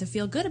attention and to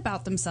feel good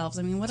about themselves.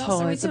 I mean, what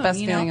else are we it's doing? the best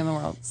feeling in the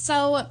world.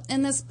 So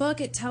in this book,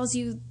 it tells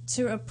you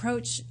to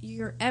approach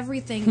your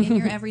everything in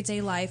your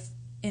everyday life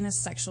in a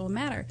sexual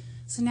manner.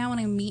 So now when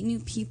I meet new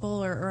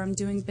people or I'm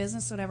doing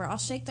business or whatever, I'll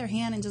shake their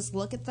hand and just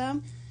look at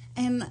them.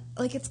 And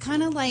like it's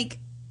kind of like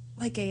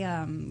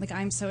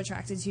I'm so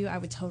attracted to you, I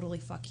would totally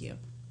fuck you.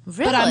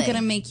 Really? But I'm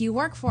gonna make you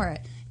work for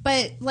it.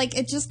 But like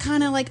it just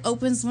kind of like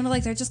opens window.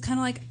 Like they're just kind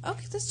of like,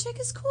 okay, this chick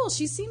is cool.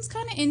 She seems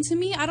kind of into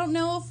me. I don't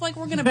know if like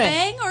we're gonna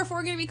bang or if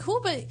we're gonna be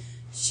cool, but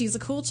she's a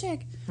cool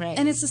chick. Right.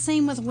 And it's the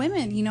same with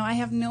women. You know, I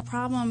have no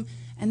problem.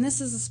 And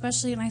this is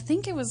especially, and I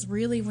think it was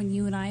really when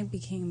you and I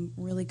became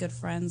really good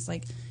friends.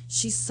 Like,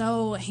 she's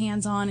so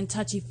hands-on and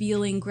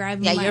touchy-feeling,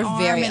 grabbing my arm. Yeah, you're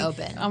very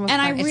open. And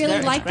I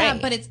really like that,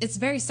 but it's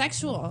very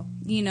sexual.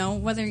 You know,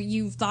 whether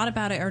you've thought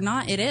about it or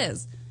not, it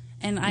is.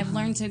 And I've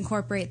learned to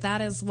incorporate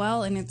that as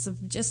well. And it's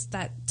just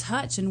that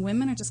touch. And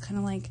women are just kind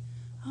of like,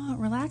 oh, it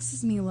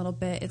relaxes me a little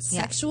bit. It's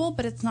sexual,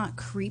 but it's not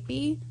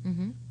creepy.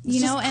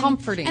 You know, just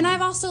comforting. And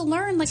I've also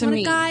learned, like, when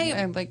a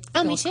guy,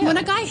 me too. when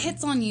a guy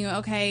hits on you,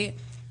 okay.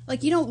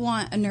 Like, you don't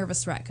want a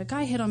nervous wreck. A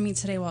guy hit on me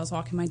today while I was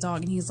walking my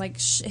dog, and he's like,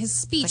 his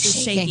speech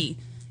is shaky.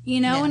 You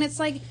know? And it's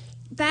like,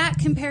 that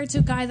compared to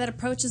a guy that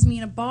approaches me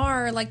in a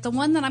bar, like, the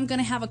one that I'm going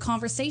to have a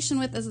conversation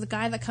with is the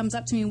guy that comes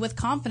up to me with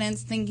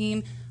confidence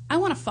thinking, I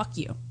want to fuck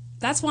you.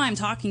 That's why I'm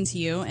talking to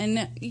you,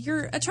 and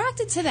you're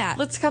attracted to that.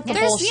 Let's cut the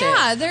bullshit.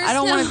 I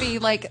don't want to be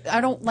like,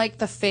 I don't like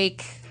the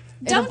fake.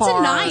 Don't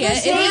deny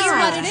it. It is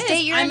what it is.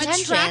 State your I'm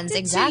intentions, attracted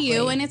exactly. to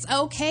you, and it's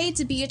okay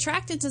to be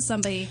attracted to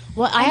somebody.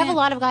 Well, I have a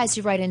lot of guys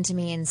who write into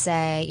me and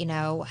say, you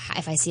know,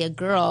 if I see a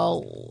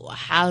girl,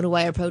 how do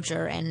I approach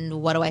her,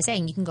 and what do I say?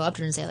 And you can go up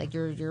to her and say, like,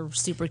 you're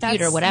super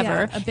cute or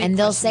whatever, and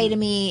they'll say to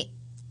me,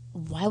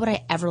 why would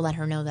I ever let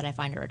her know that I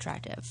find her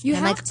attractive? You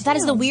and have like to. that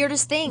is the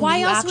weirdest thing. Why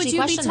you else actually would you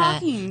be question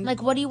talking? That.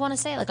 Like, what do you want to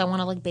say? Like, I want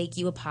to like bake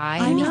you a pie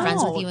and be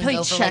friends with you and Play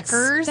go for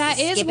checkers. That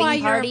is skipping why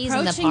you're parties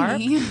in the approaching park.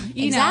 me.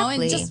 You Exactly.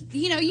 know, and just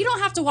you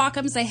don't have to walk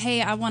up and say,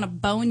 "Hey, I want to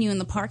bone you in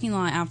the parking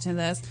lot after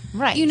this."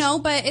 Right. You know,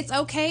 but it's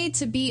okay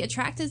to be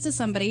attracted to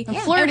somebody. Yeah.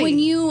 And when Flirty.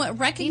 you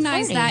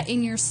recognize flirty. that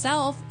in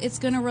yourself, it's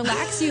going to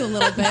relax you a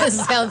little bit.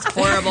 Sounds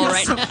horrible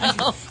right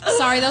now.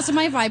 Sorry, those are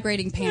my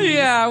vibrating pants.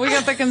 Yeah, we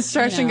got the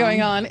construction You know.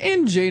 going on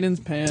in Jaden's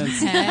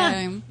pants.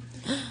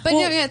 But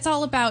no, it's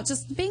all about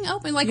just being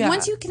open. Like, Yeah.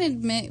 once you can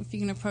admit, if you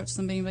can approach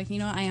somebody, like, you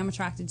know, I am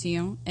attracted to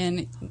you,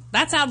 and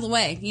that's out of the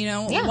way. You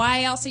know, Yeah.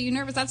 why else are you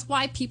nervous? That's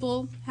why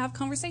people have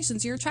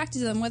conversations. You're attracted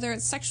to them, whether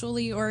it's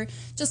sexually or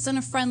just in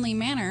a friendly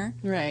manner.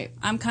 Right.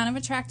 I'm kind of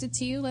attracted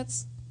to you.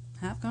 Let's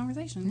have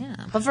conversation. Yeah,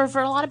 but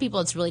for a lot of people,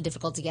 it's really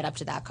difficult to get up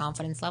to that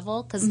confidence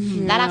level because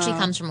that actually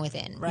comes from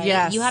within, right?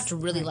 Yes. You have to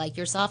really like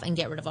yourself and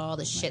get rid of all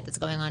the shit that's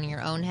going on in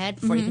your own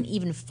head before you can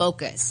even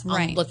focus on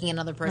Right. looking at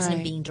another person and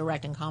Right. being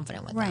direct and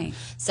confident with Right. them.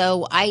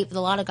 So a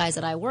lot of guys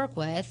that I work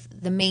with,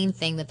 the main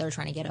thing that they're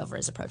trying to get over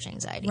is approach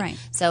anxiety. Right.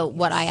 So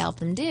what I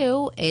help them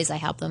do is I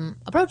help them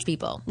approach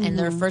people, and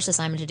their first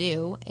assignment to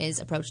do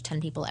is approach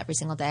 10 people every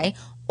single day.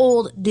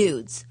 Old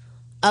dudes,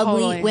 ugly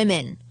Totally.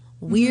 women,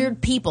 weird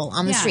people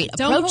on the street.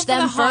 Don't Approach go for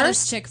them the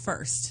hottest first. chick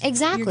first.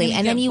 Exactly. You're And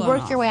gonna then get you blown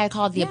work your off. way, I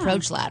call it the Yeah.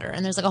 approach ladder.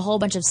 And there's like a whole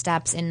bunch of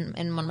steps in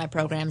one of my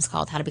programs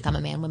called How to Become a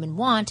Man Women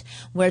Want,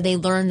 where they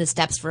learn the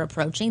steps for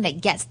approaching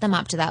that gets them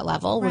up to that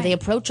level, where they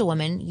approach a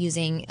woman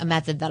using a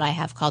method that I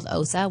have called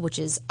OSA, which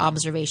is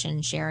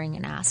observation, sharing,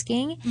 and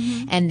asking.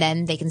 Mm-hmm. And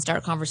then they can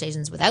start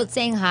conversations without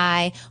saying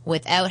hi,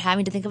 without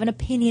having to think of an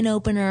opinion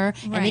opener.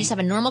 And they Right. just have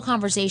a normal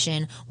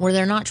conversation where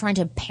they're not trying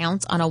to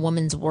pounce on a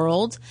woman's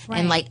world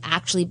and like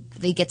actually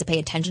they get to pay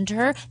attention to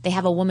her. They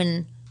have a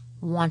woman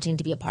wanting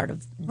to be a part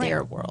of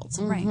their world.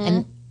 Right.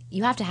 And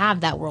you have to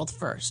have that world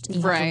first. You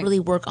have Right. to really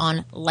work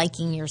on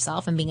liking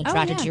yourself and being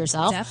attracted to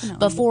yourself definitely.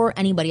 before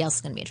anybody else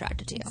is going to be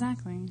attracted to you.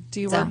 Exactly.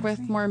 Do you work with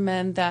more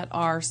men that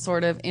are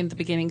sort of in the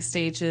beginning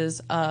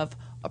stages of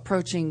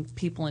approaching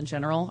people in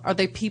general? Are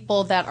they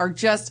people that are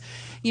just,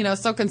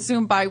 so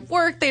consumed by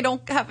work they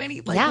don't have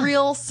any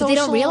real social? But they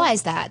don't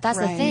realize that. That's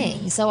the Right.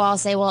 thing. So I'll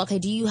say, well, okay,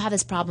 do you have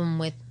this problem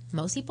with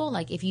most people?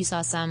 Like if you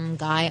saw some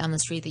guy on the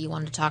street that you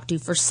wanted to talk to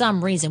for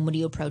some reason, would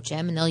you approach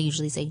him? And they'll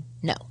usually say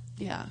no.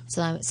 Yeah.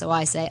 So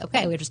I say,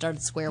 okay, we have to start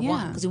at square one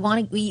Yeah.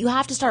 because you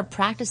have to start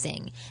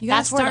practicing. You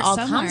That's gotta where it start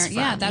all somewhere. comes from.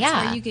 Yeah, that's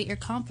where you get your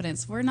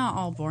confidence. We're not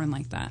all born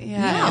like that.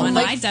 Yeah. No, and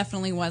Like- I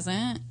definitely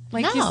wasn't.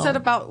 Like you No. said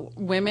about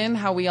women,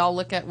 how we all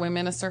look at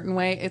women a certain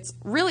way. It's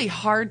really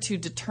hard to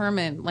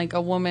determine, like,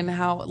 a woman,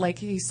 how,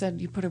 like you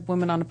said, you put a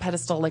woman on a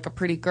pedestal, like a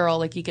pretty girl,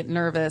 like you get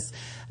nervous.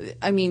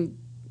 I mean,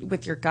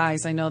 with your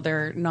guys, I know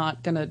they're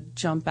not going to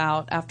jump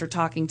out after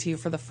talking to you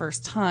for the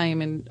first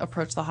time and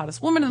approach the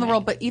hottest woman in the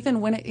world. But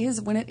even when it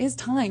is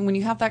time, when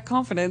you have that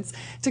confidence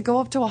to go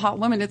up to a hot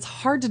woman, it's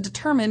hard to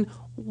determine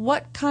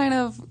what kind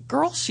of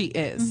girl she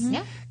is.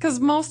 Yeah.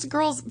 Because most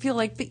girls feel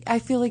like the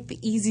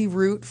easy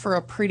route for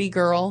a pretty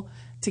girl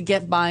to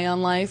get by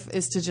on life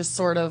is to just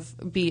sort of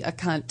be a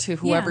cunt to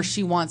whoever Yeah.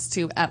 she wants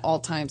to at all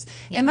times.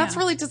 And that's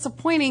really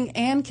disappointing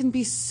and can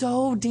be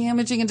so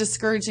damaging and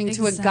discouraging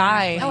to a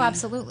guy. Exactly. Oh,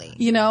 absolutely.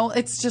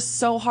 It's just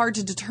so hard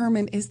to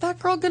determine, is that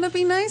girl going to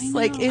be nice?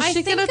 Like, is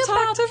she going to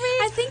talk to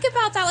me? I think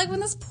about that, like when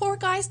this poor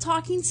guy's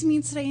talking to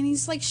me today and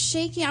he's like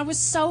shaking. I was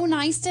so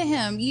nice to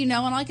him, and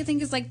all I could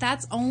think is like,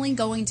 that's only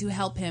going to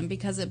help him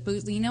because it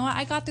boosts. You know what?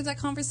 I got through that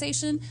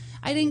conversation.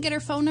 I didn't get her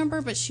phone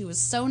number, but she was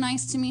so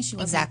nice to me. She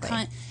wasn't Exactly. a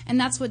cunt. And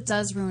that's what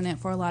does ruin it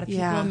for a lot of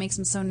people. Yeah. It makes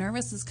them so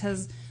nervous is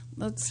because,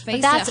 let's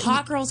face that's- it,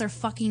 hot girls are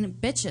fucking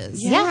bitches.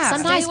 Yeah,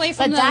 sometimes. Stay away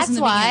from but those that's in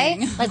the why,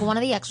 beginning. like, one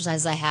of the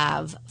exercises I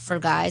have for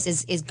guys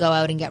is go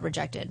out and get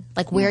rejected.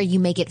 Like, where you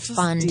make it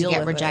fun to deal get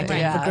with it. rejected.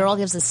 Yeah. The girl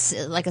gives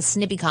a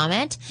snippy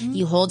comment.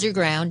 You hold your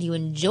ground. You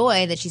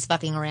enjoy that she's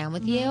fucking around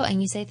with you,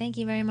 and you say thank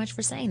you very much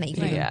for saying that. You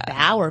can either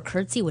bow or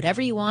curtsy,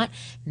 whatever you want.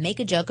 Make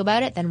a joke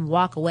about it, then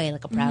walk away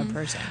like a proud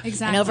person.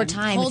 Exactly. And over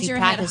time, Hold if you your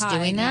head practice high,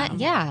 doing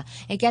that,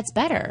 it gets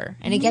better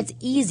and it gets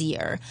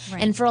easier.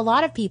 Right. And for a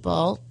lot of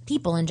people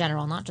in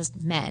general, not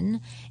just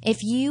men,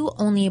 if you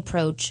only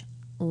approach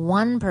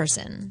one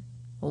person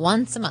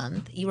once a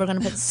month, you are going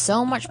to put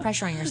so much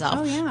pressure on yourself.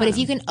 Oh, yeah. But if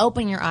you can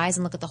open your eyes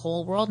and look at the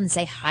whole world and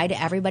say hi to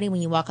everybody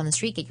when you walk on the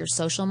street, get your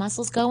social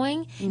muscles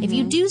going, if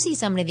you do see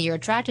somebody that you're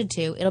attracted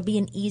to, it'll be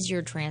an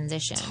easier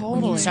transition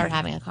when you start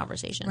having a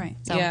conversation. Right.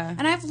 So, Yeah.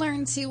 And I've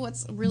learned too,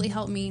 what's really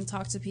helped me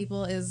talk to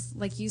people is,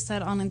 like you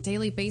said, on a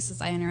daily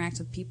basis, I interact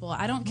with people.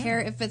 I don't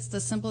care if it's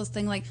the simplest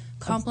thing, like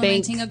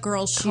complimenting a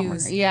girl's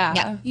shoes.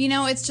 Yeah.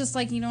 It's just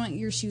like,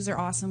 your shoes are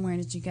awesome. Where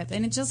did you get them?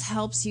 And it just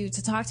helps you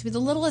to talk to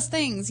people. The littlest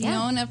things, you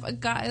know. And if a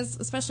guy,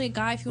 especially a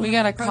guy, if you We want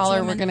got to a approach caller,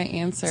 women, we're going to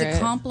answer to it.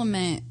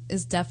 compliment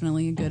is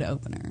definitely a good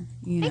opener.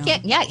 You know?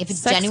 if it's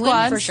Sex genuine,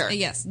 squad. for sure.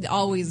 Yes,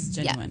 always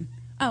genuine.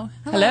 Oh,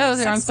 Hello,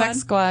 they're on Sex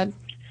Squad.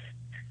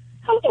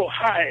 Hello,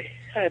 hi.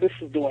 Hi, this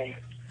is Dwayne.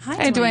 Hi,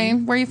 Hey,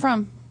 Dwayne, where are you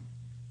from?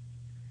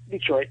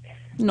 Detroit.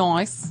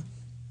 Nice.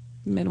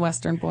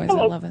 Midwestern boys, I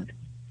Hello. love it.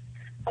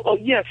 Oh,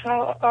 yes, I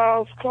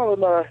was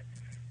calling,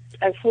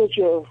 I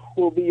thought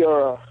will be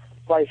your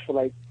advice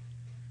for,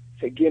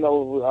 to get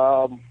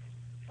over,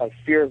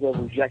 fears of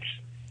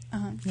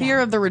rejection.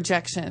 Fear of the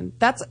rejection.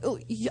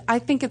 I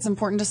think it's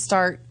important to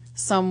start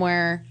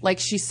somewhere, like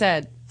she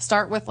said.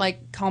 Start with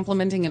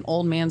complimenting an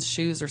old man's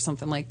shoes or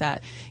something like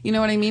that. You know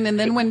what I mean? And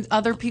then when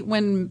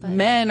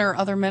men or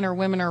other men or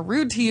women are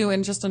rude to you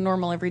in just a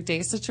normal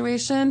everyday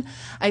situation,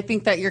 I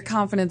think that your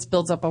confidence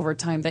builds up over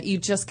time. That you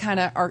just kind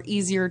of are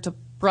easier to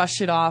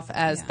brush it off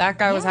as that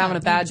guy was having a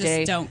bad just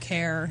day. Don't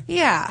care.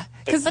 Yeah,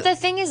 But the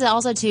thing is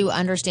also to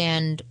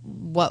understand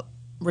what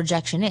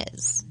rejection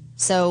is.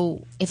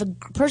 So if a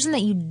person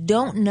that you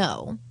don't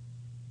know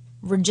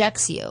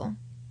rejects you,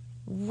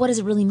 what does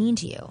it really mean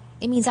to you?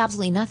 It means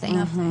absolutely nothing.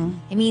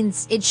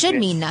 It should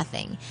mean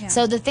nothing. Yeah.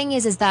 So the thing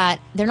is that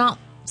they're not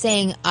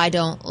saying I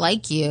don't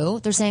like you.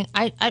 They're saying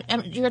I'm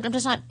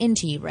just not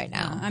into you right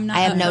now. I'm not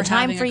I have up no for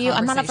time having for a you.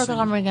 I'm not up for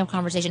conversation. having a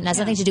conversation. It has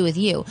nothing to do with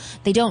you.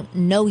 They don't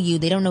know you.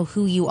 They don't know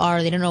who you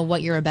are. They don't know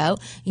what you're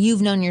about.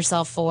 You've known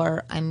yourself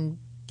for, I'm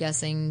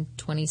guessing,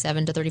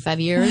 27 to 35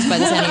 years by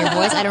the sound of your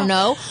voice. I don't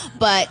know.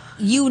 But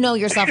you know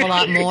yourself a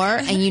lot more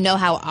and you know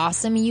how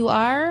awesome you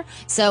are.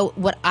 So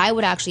what I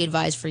would actually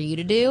advise for you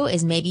to do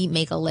is maybe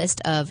make a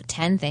list of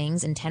 10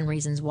 things and 10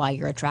 reasons why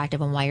you're attractive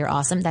and why you're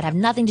awesome that have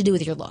nothing to do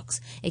with your looks.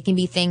 It can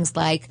be things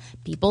like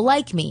people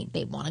like me.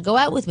 They want to go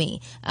out with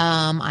me.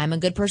 I'm a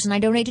good person. I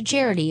donate to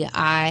charity.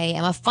 I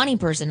am a funny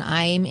person.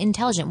 I'm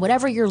intelligent.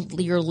 Whatever your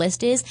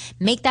list is,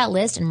 make that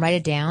list and write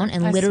it down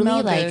and I literally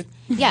smell like,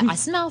 good. yeah, I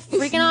smell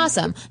freaking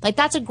awesome. Like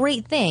that's a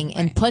great thing.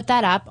 And put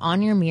that up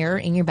on your mirror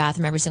in your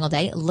bathroom every single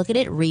day. Look at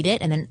it, read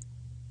it, and then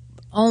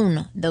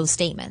own those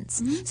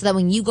statements. So that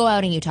when you go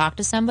out and you talk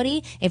to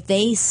somebody, if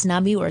they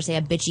snub you or say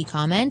a bitchy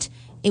comment,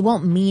 it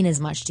won't mean as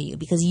much to you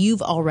because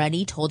you've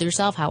already told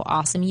yourself how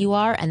awesome you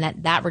are and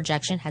that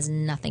rejection has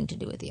nothing to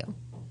do with you.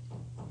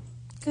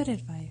 Good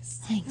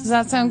advice. Does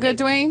that sound good,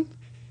 Dwayne?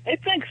 Hey,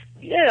 thanks.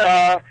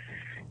 Yeah,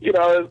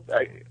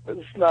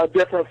 it's not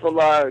different from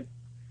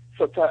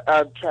sometimes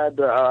I've tried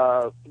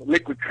the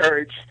liquid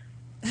courage.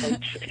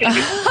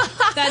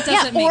 That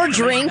doesn't make or it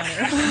drink,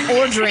 better.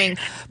 or drink.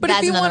 But That's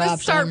if you another want to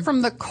option. start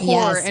from the core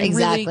Yes, and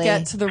exactly. really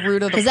get to the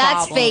root of the problem. Because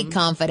that's fake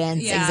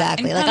confidence, Yeah,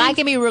 exactly. and Like, coming- I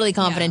can be really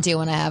confident, too,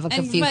 when I have a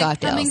few but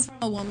cocktails. coming from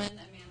a woman, a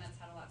man that's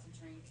had a lot to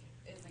drink,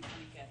 isn't going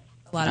to get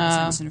a lot of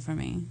attention from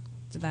me.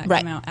 Did that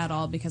Right. come out at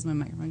all because my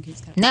microphone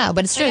keeps cutting? No,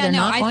 but it's true. Yeah, They're no,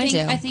 not going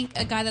to. I think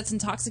a guy that's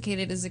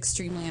intoxicated is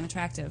extremely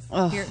unattractive.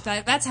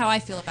 That's how I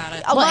feel about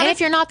it. Well, and if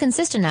you're not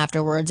consistent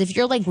afterwards, if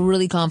you're like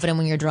really confident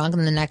when you're drunk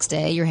and the next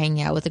day you're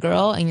hanging out with a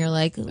girl and you're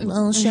like a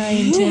little shy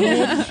and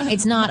timid,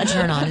 it's not a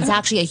turn on. It's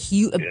actually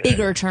a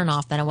bigger turn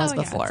off than it was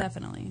before.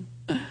 Definitely.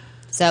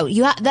 So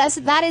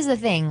that is the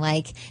thing.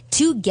 Like,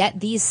 to get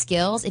these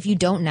skills, if you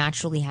don't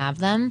naturally have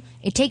them,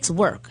 it takes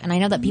work. And I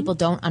know that people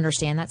don't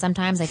understand that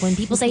sometimes. Like, when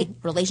people say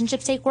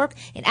relationships take work,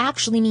 it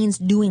actually means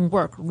doing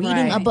work,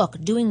 reading a Right. book,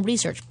 doing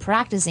research,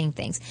 practicing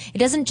things. It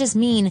doesn't just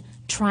mean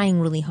trying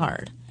really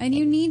hard. And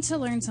you need to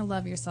learn to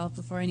love yourself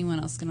before anyone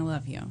else is going to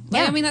love you.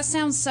 Like, Yeah. I mean, that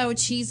sounds so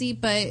cheesy,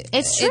 but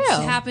It's true.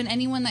 It's happened.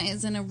 Anyone that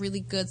is in a really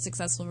good,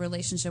 successful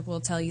relationship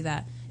will tell you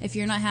that. If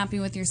you're not happy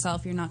with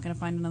yourself, you're not going to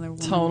find another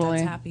woman Totally.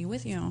 that's happy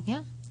with you.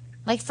 Yeah.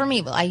 Like, for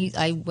me,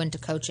 I went to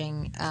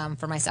coaching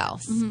for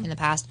myself in the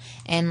past,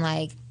 and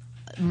like,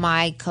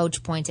 my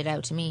coach pointed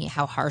out to me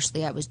how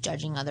harshly I was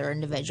judging other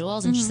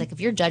individuals, and she's like,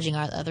 if you're judging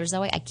others that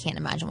way, I can't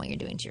imagine what you're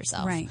doing to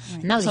yourself. Right.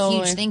 And that was a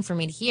Totally. huge thing for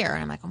me to hear,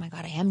 and I'm like, oh my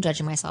God, I am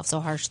judging myself so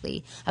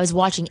harshly. I was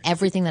watching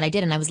everything that I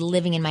did, and I was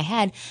living in my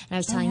head, and I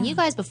was telling you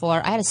guys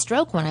before, I had a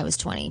stroke when I was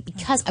 20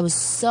 because I was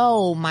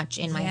so much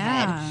in my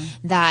head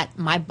that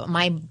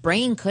my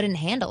brain couldn't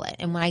handle it.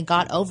 And when I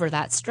got over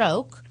that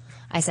stroke,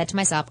 I said to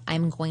myself,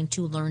 I'm going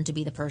to learn to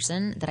be the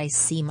person that I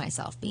see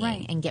myself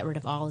being and get rid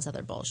of all this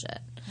other bullshit.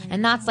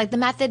 And that's like the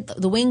method,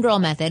 the Wing Girl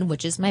method,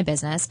 which is my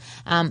business.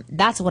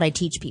 That's what I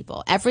teach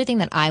people. Everything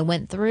that I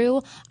went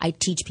through, I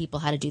teach people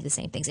how to do the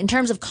same things in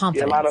terms of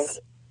confidence.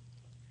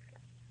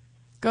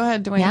 Go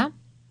ahead, Dwayne. Yeah?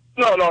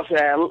 No,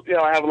 Sam.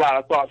 I have a lot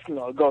of thoughts,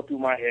 go through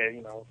my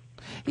head,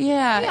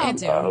 Yeah. I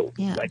do.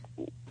 Yeah. Like,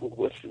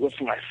 what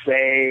should I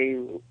say?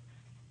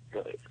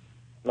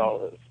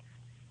 No.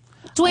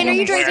 Dwayne, are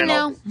you drinking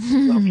now?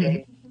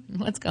 Okay.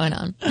 What's going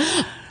on?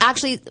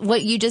 Actually,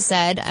 what you just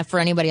said, for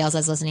anybody else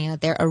that's listening out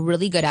there, a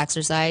really good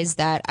exercise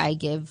that I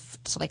give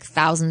to like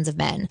thousands of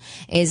men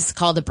is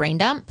called a brain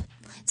dump.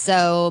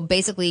 So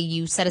basically,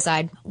 you set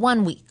aside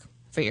 1 week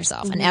for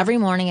yourself. And every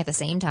morning at the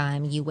same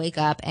time, you wake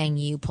up and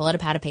you pull out a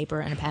pad of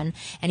paper and a pen,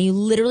 and you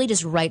literally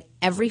just write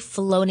every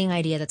floating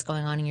idea that's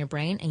going on in your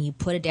brain, and you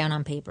put it down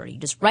on paper. You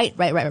just write.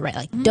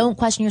 Like, don't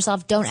question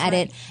yourself, don't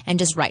edit, and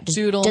just write.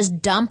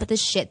 Just dump the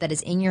shit that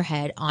is in your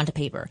head onto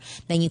paper.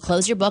 Then you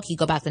close your book, you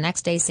go back the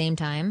next day, same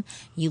time,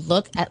 you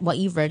look at what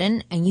you've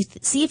written, and you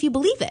see if you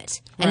believe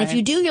it. And if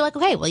you do, you're like,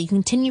 okay, well, you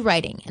continue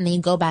writing. And then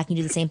you go back and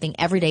you do the same thing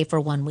every day for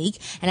 1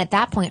 week. And at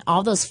that point,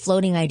 all those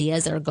floating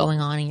ideas that are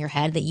going on in your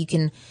head that you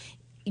can...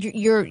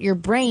 Your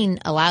brain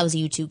allows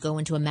you to go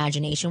into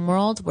imagination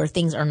world where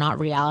things are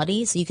not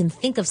reality, so you can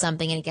think of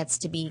something and it gets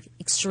to be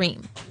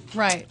extreme.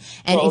 Right.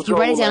 And if you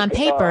write it down on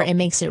paper, it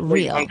makes it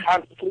real.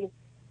 Unconsciously?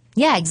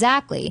 Yeah,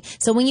 exactly.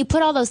 So when you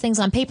put all those things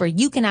on paper,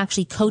 you can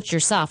actually coach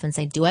yourself and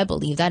say, do I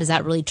believe that? Is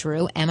that really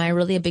true? Am I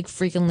really a big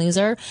freaking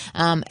loser?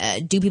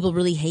 Do people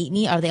really hate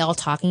me? Are they all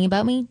talking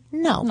about me?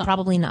 No,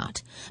 probably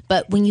not.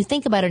 But when you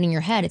think about it in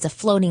your head, it's a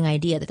floating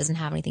idea that doesn't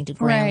have anything to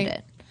ground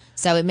it.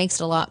 So it makes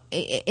it a lot.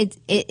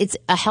 It's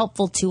a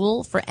helpful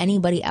tool for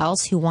anybody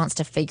else who wants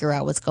to figure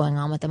out what's going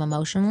on with them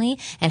emotionally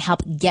and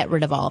help get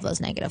rid of all of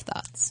those negative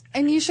thoughts.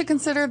 And you should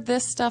consider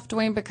this stuff,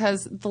 Dwayne,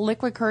 because the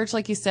liquid courage,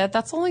 like you said,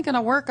 that's only going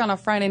to work on a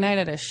Friday night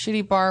at a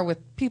shitty bar with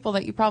people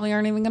that you probably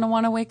aren't even going to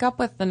want to wake up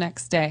with the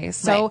next day.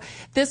 So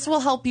this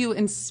will help you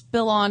and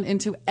spill on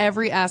into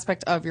every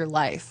aspect of your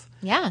life.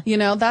 Yeah.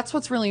 That's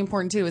what's really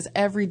important too, is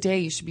every day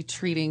you should be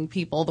treating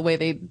people the way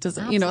they,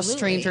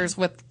 strangers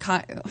with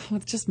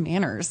just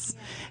manners,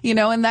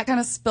 and that kind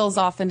of spills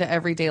off into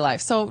everyday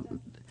life. So,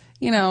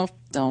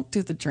 don't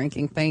do the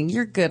drinking thing.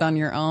 You're good on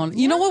your own.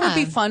 You know what would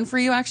be fun for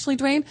you actually,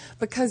 Dwayne?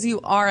 Because you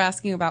are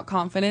asking about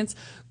confidence.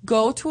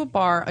 Go to a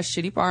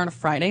shitty bar on a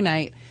Friday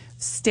night.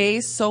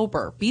 Stay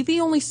sober. Be the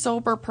only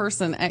sober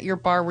person at your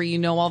bar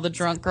where all the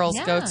drunk girls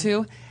go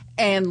to.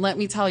 And let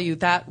me tell you,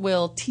 that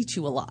will teach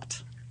you a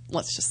lot.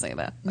 Let's just say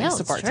that. No,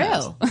 it's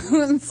true.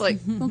 It's like,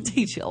 it'll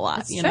teach you a lot.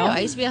 It's true. I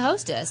used to be a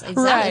hostess.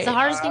 Exactly. Right. It's the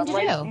hardest thing to do.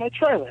 I'm going to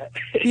try that.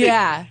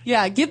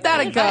 Yeah. Give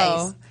that a go.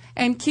 advice.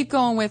 And keep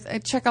going with,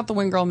 check out the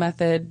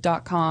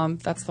winggirlmethod.com.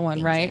 That's the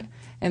one, right?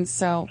 And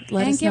so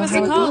let us know give us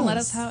how a it call. goes.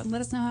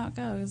 Let us know how it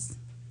goes.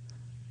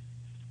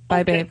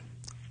 Bye, babe.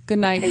 Good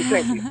night. Hey,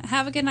 thank you.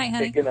 Have a good night,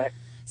 honey. Good night.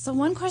 So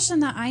one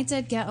question that I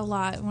did get a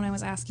lot when I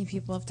was asking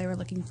people if they were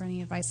looking for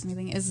any advice or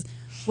anything is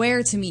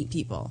where to meet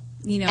people.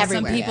 You know,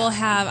 Everywhere, some people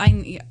have,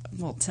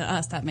 well, to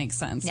us that makes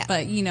sense. Yeah.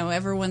 But, you know,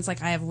 everyone's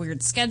like, I have a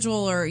weird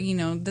schedule or, you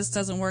know, this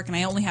doesn't work and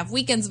I only have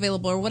weekends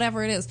available or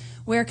whatever it is.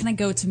 Where can I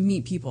go to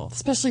meet people?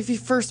 Especially if you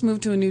first move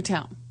to a new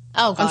town.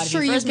 Oh, God, I'm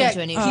sure if you you first move get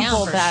to a new people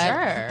town, for that,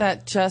 sure.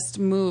 that just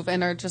move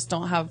and are just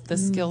don't have the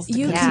skills to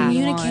You continue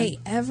communicate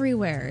on.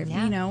 everywhere,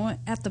 Yeah. you know,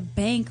 at the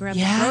bank or at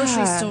Yeah, the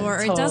grocery store.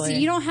 It doesn't. totally.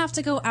 You don't have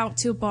to go out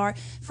to a bar.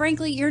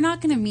 Frankly, you're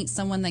not going to meet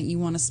someone that you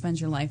want to spend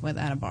your life with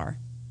at a bar.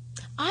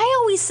 I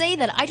always say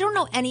that. I don't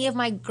know any of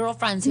my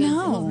girlfriends who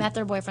No. have met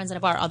their boyfriends at a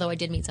bar, although I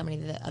did meet somebody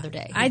the other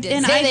day. I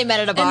did say they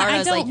met at a bar. And and I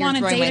was don't like, you're want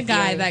to throwing date my a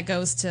guy theory. that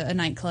goes to a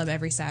nightclub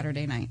every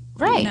Saturday night.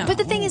 Right. No. But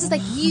the thing is like,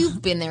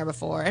 you've been there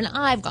before, and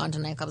I've gone to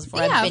nightclubs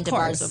before. Yeah, I've been of to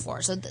bars course.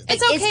 before. So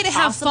It's okay to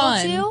have possible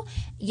fun. to.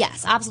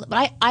 Yes, absolutely.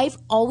 But I've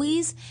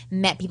always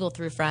met people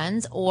through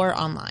friends or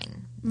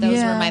online. Those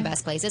Yeah. were my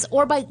best places.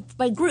 Or by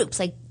groups,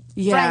 like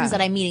Yeah. friends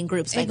that I meet in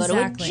groups. If I go to a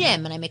Exactly.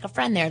 gym and I make a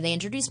friend there, they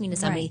introduce me to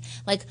somebody.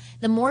 Right. Like,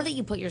 the more that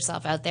you put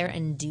yourself out there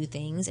and do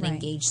things and Right.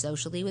 engage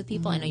socially with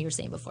people, I know you were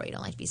saying before you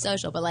don't like to be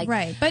social, but like...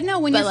 Right. But no,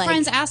 when But, your like-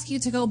 friends ask you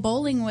to go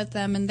bowling with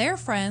them and their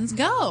friends,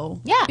 go.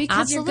 Yeah,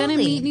 Because you're going to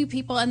absolutely. meet new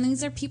people, and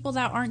these are people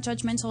that aren't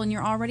judgmental, and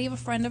you're already a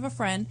friend of a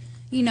friend.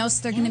 You know,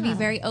 so they're going to be Yeah.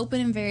 very open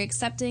and very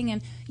accepting,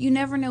 and you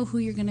never know who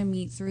you're going to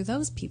meet through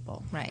those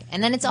people. Right.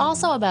 And then it's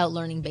also about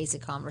learning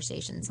basic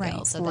conversation skills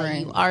Right. so that Right.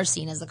 you are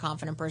seen as a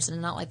confident person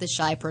and not like the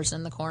shy person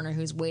in the corner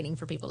who's waiting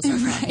for people to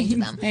start talking to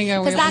them. Hang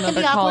on, we Because have that can be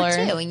another awkward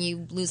caller. too, and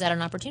you lose out on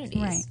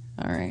opportunities. Right.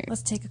 All right.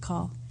 Let's take a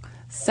call.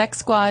 Sex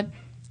Squad.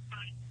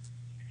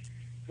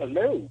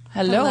 Hello.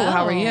 Hello. Hello.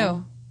 How are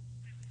you?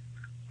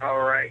 All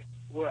right.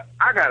 Well,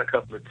 I got a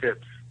couple of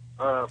tips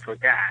for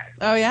guys.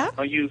 Oh, yeah?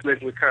 Don't use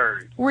liquid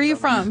courage. Where are you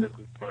Don't use from?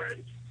 liquid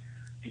courage.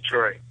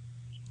 Detroit.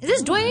 Is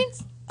this Dwayne?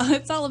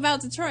 It's all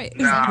about Detroit.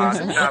 No,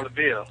 it's dollar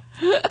bill.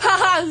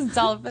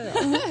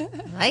 I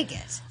like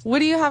it. What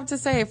do you have to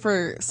say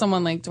for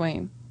someone like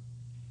Dwayne?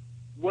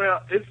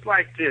 Well, it's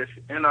like this,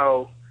 you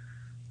know.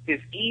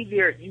 It's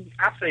easier.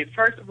 I say,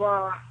 first of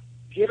all,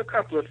 get a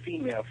couple of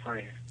female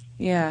friends.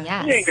 Yeah.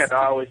 Yes. You ain't got to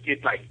always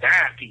get like dime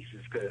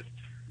pieces, because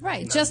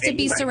Right. Just to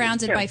be Right.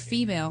 surrounded Yeah. by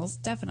females,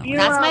 definitely. you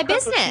That's know, my a couple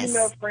of business.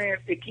 Female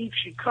friends, it keeps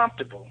you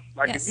comfortable.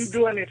 Like Yes. if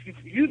you're doing it, if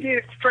you did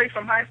it straight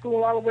from high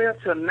school all the way up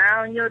to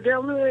now in your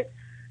adulthood,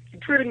 you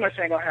pretty much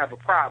ain't gonna have a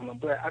problem.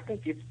 But I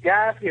think if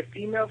guys get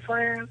female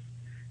friends,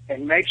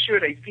 and make sure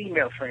they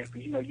female friends,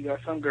 because you know you got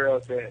some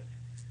girls that,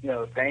 you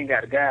know, if they ain't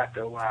got a guy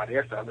after a while,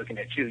 they'll start looking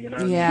at you. You know.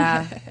 What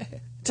Yeah.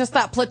 Just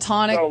that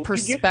platonic So you get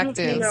perspective.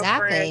 two female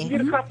Exactly. friends, you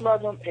get a couple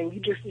of them, and you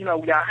just, you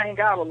know, y'all hang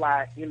out a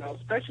lot, you know,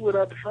 especially with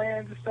other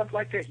friends and stuff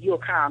like that, you'll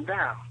calm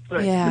down.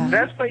 But Yeah. the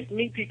best place to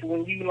meet people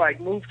when you, like,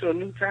 move to a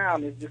new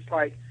town is just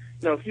like,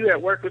 you know, if you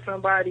at work with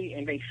somebody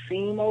and they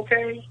seem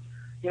okay,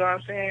 you know what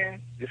I'm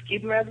saying? Just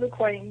keep them as an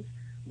acquaintance.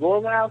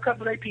 Go around a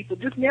couple of their people.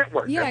 Just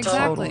network. Yeah, That's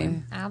all.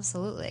 exactly.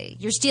 Absolutely.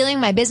 You're stealing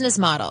my business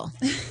model.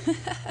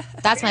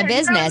 That's my Yeah, you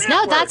business. gotta No,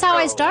 network, that's how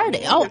I though.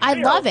 started. You Oh, can I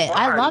tell. love it.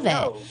 I Fine, love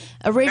no. it.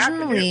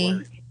 Originally,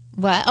 network.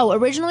 what? Oh,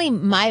 originally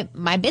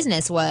my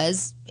business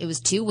was, it was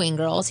two wing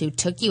girls who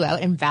took you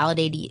out and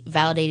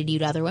validated you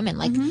to other women.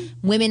 Like,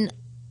 women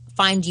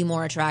find you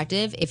more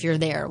attractive if you're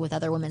there with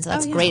other women. So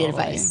that's yeah. great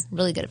Totally. advice.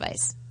 Really good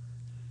advice.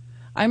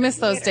 I miss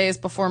those days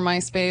before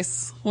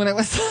MySpace when it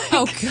was like,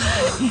 Oh,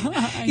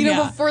 God. you know,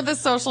 Yeah. before the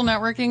social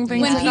networking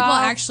thing. When took people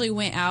off. actually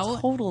went out.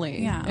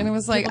 Totally. Yeah. And it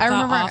was like, People I got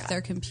remember. off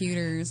their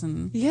computers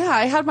and. Yeah,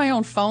 I had my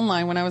own phone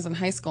line when I was in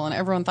high school, and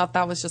everyone thought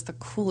that was just the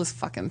coolest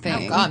fucking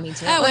thing. Oh, God, me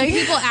too. Oh, Like, when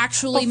people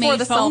actually before made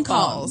the phone cell phone.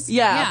 calls.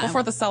 Yeah,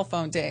 before the cell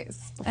phone days.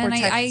 Before And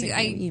texting I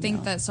and think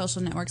email. that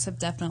social networks have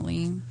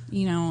definitely,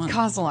 you know.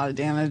 caused a lot of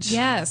damage.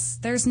 Yes,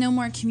 there's no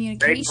more They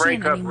communication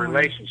break up anymore.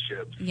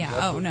 relationships. Yeah.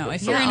 That's Oh what- no.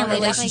 If Yeah, you're in a they definitely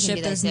can relationship,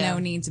 do that, there's too. no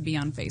need to be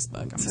on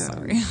Facebook. I'm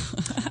sorry.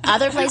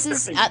 Other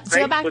places, to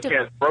go back Facebook to...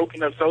 has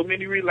broken up so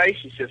many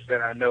relationships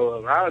that I know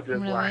of. I was just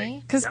Really?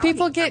 like, Because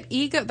people get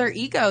their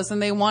egos,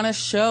 and they want to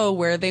show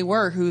where they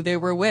were, who they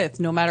were with,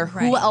 no matter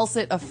who Right. else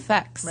it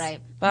affects.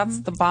 Right. That's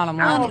the bottom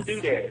I line. don't do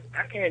that.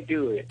 I can't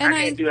do it. And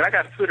I can't do it. I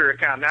got a Twitter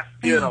account, and I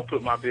still don't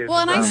put my business Well,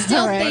 and I out.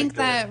 still Right. think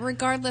that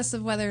regardless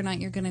of whether or not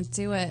you're going to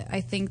do it,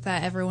 I think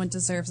that everyone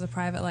deserves a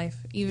private life,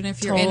 even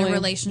if you're in Totally. a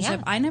relationship.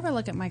 Yeah. I never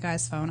look at my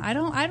guy's phone. I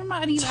don't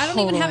even have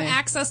Totally.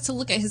 access to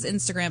look at his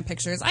Instagram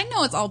pictures. I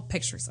know it's all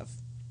pictures of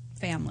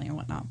family and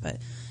whatnot, but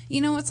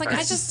you know, it's like I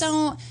just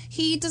don't.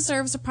 He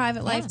deserves a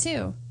private life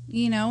too.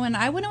 You know, and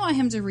I wouldn't want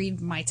him to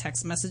read my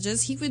text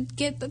messages. He would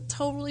get the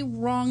totally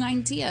wrong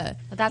idea.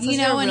 But that's you because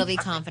know, you're a and- really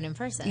confident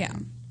person. Yeah.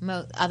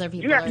 Other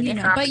people You have are to be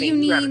different. but you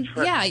confident. gotta need-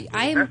 trust yeah, people.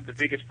 I'm- That's the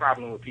biggest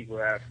problem with people.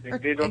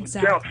 They don't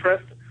Exactly.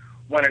 trust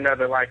one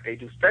another like they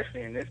do,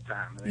 especially in this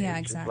time. Yeah,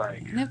 It's just exactly.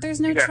 like, And if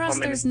there's no you got trust, so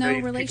many there's no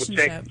things,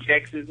 relationship. People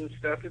texts and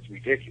stuff. It's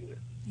ridiculous.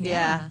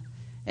 Yeah.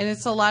 And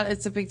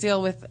it's a big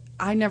deal with,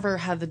 I never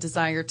had the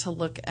desire to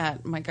look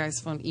at my guy's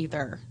phone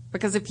either.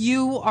 Because if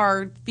you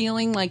are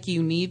feeling like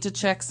you need to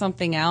check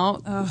something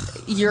out,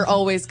 you're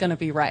always going to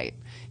be right.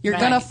 you're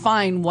going to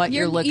find what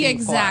you're looking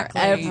for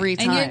every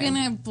time. And you're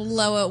going to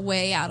blow it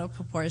way out of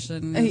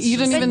proportion. You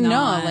don't even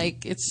know.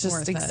 Like, it's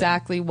just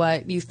exactly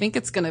what you think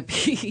it's going to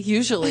be,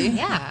 usually.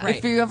 Yeah.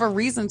 If you have a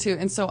reason to.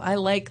 And so I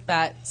like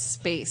that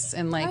space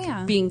and,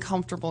 like, being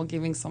comfortable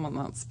giving someone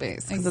that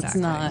space. Because it's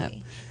not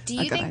Do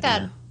you think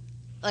that,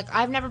 like,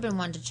 I've never been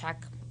one to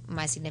check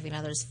my significant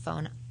other's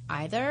phone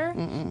either,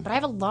 but I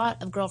have a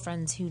lot of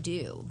girlfriends who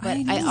do. But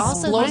I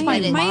also blows my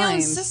find my own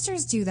mind.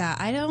 sisters do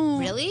that. I don't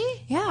Really?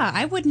 Yeah,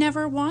 I would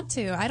never want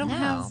to. I don't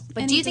have.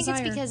 But any do you think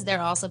desire. it's because there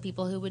are also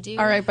people who would do?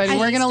 All right, buddy,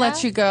 we're going to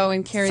let you go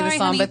and carry Sorry,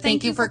 this on. honey, But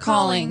thank you for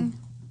calling.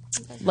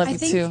 Love you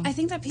too. I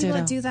think that people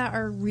that do that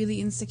are really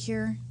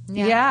insecure.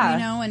 Yeah. You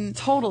know, and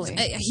totally.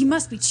 He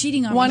must be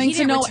cheating on Wanting me. He to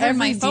didn't know return every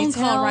my phone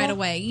detail. call right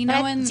away. You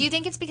know, and do you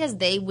think it's because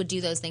they would do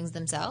those things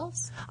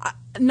themselves?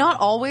 Not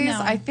always. No.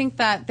 I think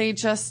that they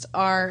just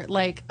are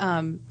like,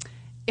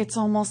 it's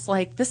almost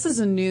like this is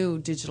a new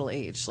digital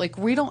age. Like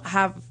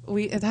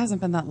it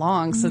hasn't been that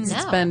long since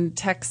it's been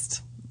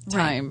text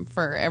time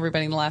for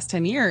everybody in the last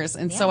 10 years.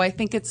 And so I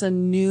think it's a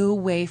new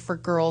way for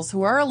girls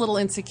who are a little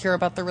insecure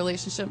about their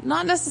relationship,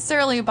 not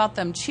necessarily about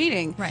them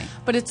cheating,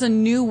 but it's a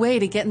new way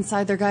to get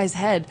inside their guy's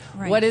head.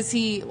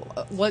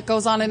 What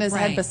goes on in his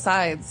head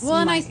besides? Well,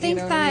 and I think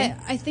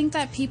I think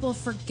that people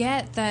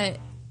forget that,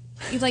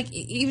 like,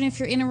 even if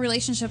you're in a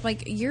relationship,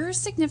 like, your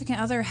significant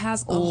other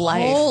has a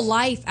whole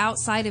life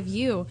outside of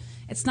you.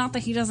 It's not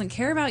that he doesn't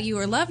care about you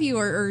or love you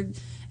or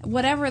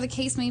whatever the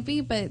case may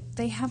be, but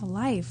they have a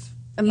life.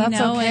 And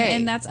that's okay.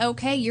 And that's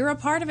okay. You're a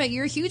part of it.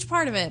 You're a huge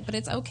part of it. But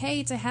it's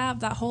okay to have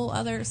that whole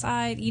other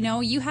side. You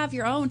know, you have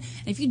your own.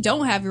 And if you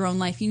don't have your own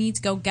life, you need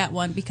to go get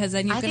one, because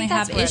then you're going to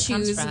have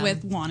issues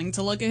with wanting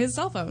to look at his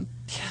cell phone.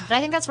 But I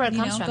think that's where it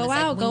comes from. Go it's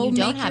out, like go you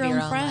don't make have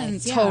your own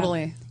friends. life. Yeah.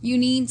 Totally. You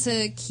need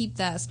to keep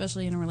that,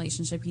 especially in a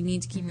relationship. You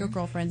need to keep your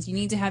girlfriends. You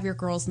need to have your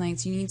girls'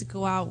 nights. You need to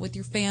go out with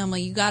your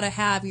family. You got to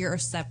have your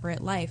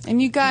separate life.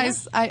 And you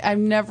guys, I've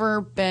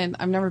never been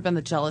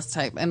the jealous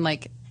type. And,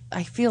 like,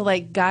 I feel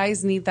like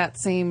guys need that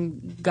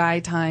same guy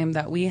time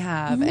that we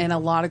have, and a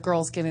lot of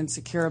girls get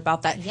insecure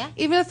about that. Yeah.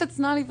 Even if it's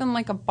not even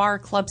like a bar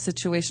club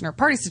situation or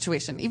party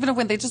situation, even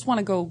when they just want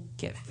to go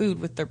get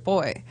food with their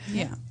boy.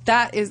 Yeah.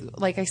 That is,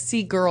 like, I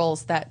see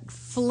girls that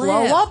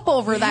blow up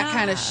over that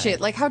kind of shit.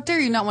 Like, how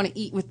dare you not want to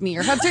eat with me?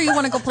 Or how dare you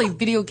want to go play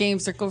video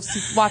games or go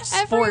watch sports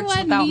Everyone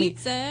without me?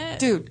 needs it.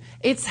 Dude,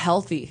 it's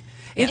healthy.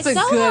 It's a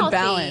so good healthy.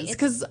 balance,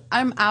 because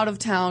I'm out of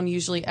town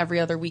usually every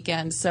other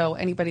weekend. So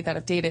anybody that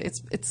I've dated,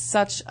 it's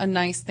such a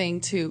nice thing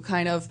to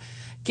kind of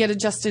get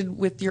adjusted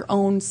with your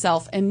own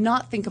self and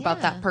not think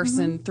about that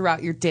person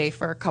throughout your day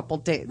for a couple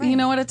days. You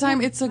know, at a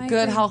time. It's a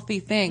good, healthy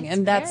thing.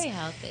 And that's very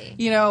healthy.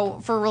 You know,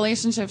 for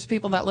relationships,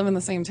 people that live in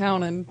the same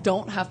town and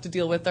don't have to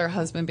deal with their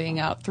husband being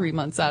out 3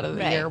 months out of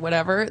the year or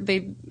whatever,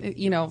 they,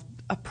 you know,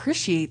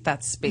 appreciate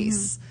that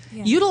space.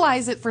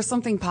 Utilize it for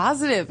something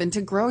positive and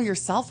to grow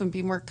yourself and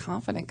be more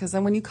confident, because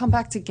then when you come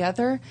back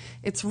together,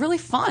 it's really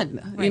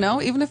fun, you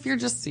know, even if you're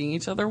just seeing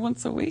each other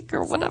once a week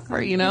or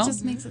whatever, you know. It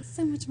just makes it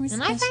so much more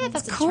special. And I find that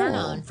that's a turn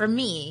on for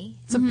me.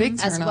 It's a big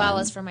turn as on. well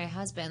as for my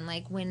husband.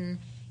 Like, when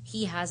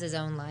he has his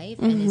own life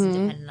and is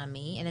independent on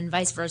me, and then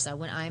vice versa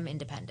when I'm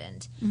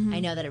independent. I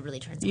know that it really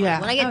turns him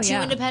on. When I get too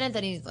independent,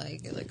 then he's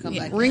like come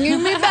back.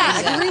 Bringing me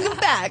back. Bring him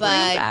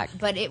back.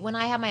 But when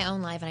I have my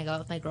own life and I go out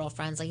with my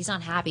girlfriends, like, he's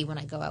not happy when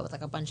I go out with,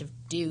 like, a bunch of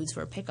dudes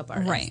who are pickup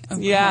artists. Right. But,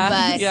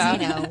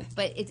 you know,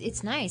 but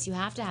it's nice. You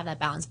have to have that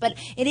balance. But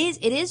it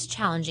is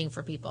challenging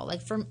for people.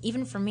 Like,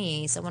 even for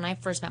me, so when I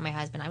first met my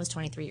husband, I was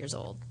 23 years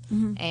old.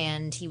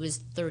 And he was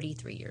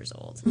 33 years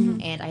old.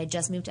 And I had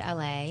just moved to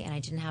LA, and I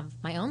didn't have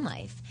my own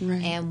life.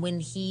 Right. And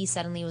when he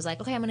suddenly was like,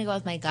 okay, I'm going to go out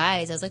with my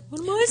guys, I was like,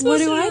 what am I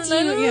supposed to do? I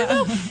don't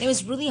know. It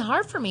was really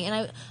hard for me.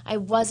 And I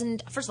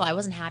wasn't, first of all, I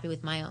wasn't happy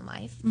with my own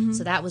life.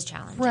 So that was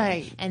challenging.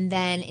 Right. And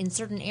then in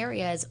certain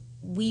areas,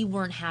 we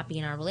weren't happy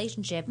in our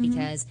relationship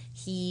because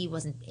he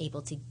wasn't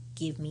able to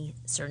give me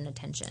certain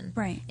attention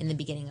in the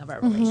beginning of our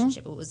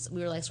relationship.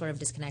 We were like sort of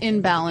disconnected.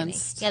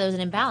 Imbalanced. Yeah, there was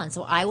an imbalance.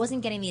 So I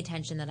wasn't getting the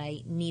attention that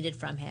I needed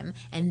from him.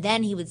 And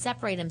then he would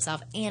separate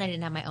himself, and I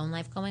didn't have my own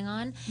life going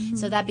on.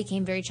 So that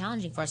became very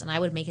challenging for us, and I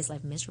would make his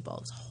life miserable.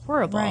 It was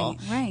horrible.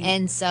 Right.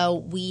 And so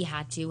we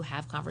had to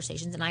have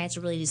conversations, and I had to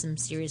really do some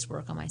serious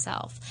work on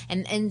myself.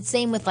 And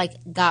same with, like,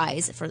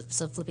 guys,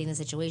 so flipping the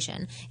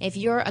situation. If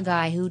you're a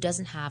guy who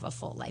doesn't have a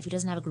full life, who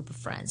doesn't have a group of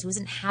friends, who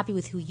isn't happy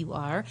with who you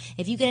are,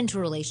 if you get into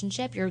a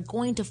relationship, you're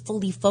going to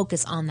fully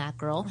focus on that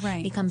girl,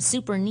 become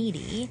super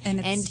needy,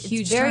 and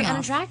it's very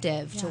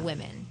unattractive to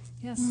women.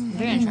 Yes.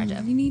 Very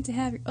unattractive. You need to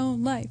have your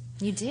own life.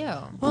 You do.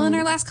 Well, in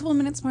our last couple of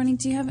minutes, Marnie,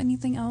 do you have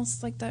anything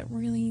else like that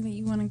really that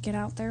you want to get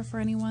out there for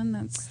anyone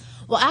that's...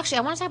 Well, actually,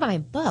 I want to talk about my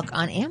book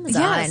on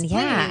Amazon. Yes,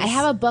 yeah, please. I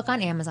have a book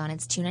on Amazon.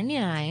 It's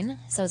 $2.99,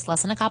 so it's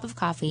less than a cup of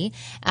coffee.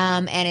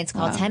 And it's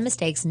called 10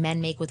 Mistakes Men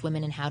Make with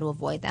Women and How to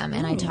Avoid Them.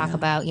 And I talk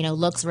about, you know,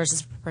 looks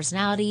versus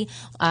personality,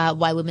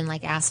 why women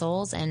like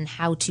assholes, and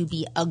how to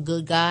be a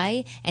good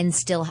guy and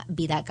still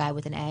be that guy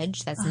with an edge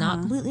that's not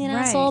completely an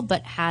asshole,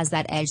 but has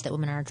that edge that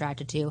women are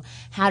attracted to.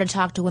 How to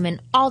talk to women,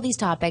 all these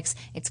topics.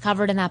 It's covered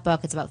covered in that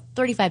book. It's about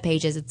 35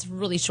 pages. It's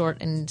really short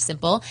and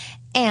simple.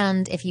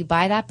 And if you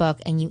buy that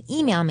book and you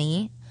email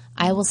me,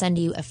 I will send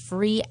you a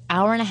free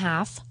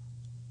hour-and-a-half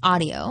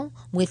audio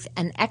with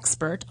an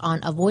expert on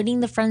avoiding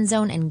the friend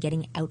zone and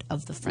getting out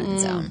of the friend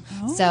zone.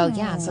 So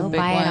go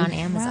buy it on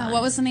Amazon. Wow.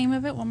 What was the name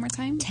of it one more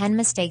time? 10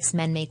 Mistakes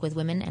Men Make with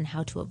Women and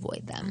How to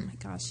Avoid Them. Oh my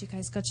gosh, you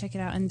guys go check it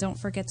out. And don't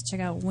forget to check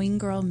out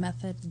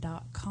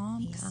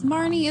winggirlmethod.com.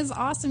 Marnie is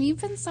awesome. You've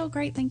been so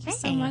great. Thank you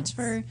so much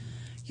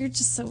you're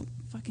just so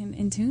fucking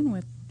in tune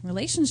with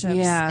relationships.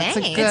 Yeah, it's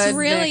a Thanks. good It's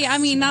really, mix I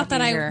mean, not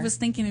that here. I was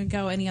thinking it'd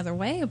go any other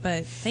way,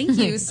 but thank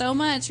you so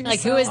much. You're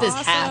Like, so who is this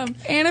awesome.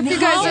 hack? And if you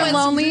guys are it's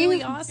lonely,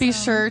 really awesome. be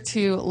sure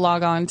to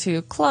log on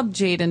to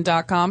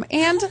clubjaden.com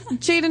and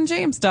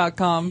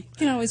jadenjames.com. You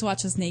can always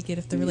watch us naked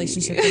if the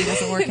relationship thing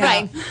doesn't work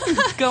Right.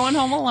 out. Going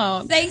home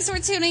alone. Thanks for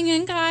tuning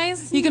in,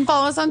 guys. You can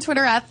follow us on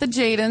Twitter at The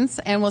Jadens,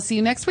 and we'll see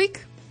you next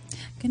week.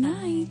 Good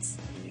night.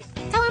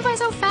 That went by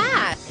so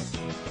fast.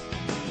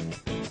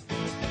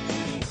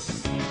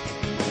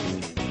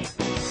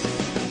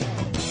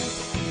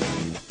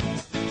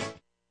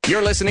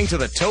 You're listening to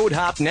the Toad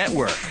Hop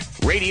Network,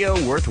 radio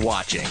worth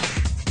watching.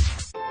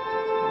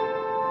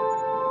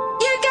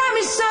 You got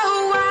me so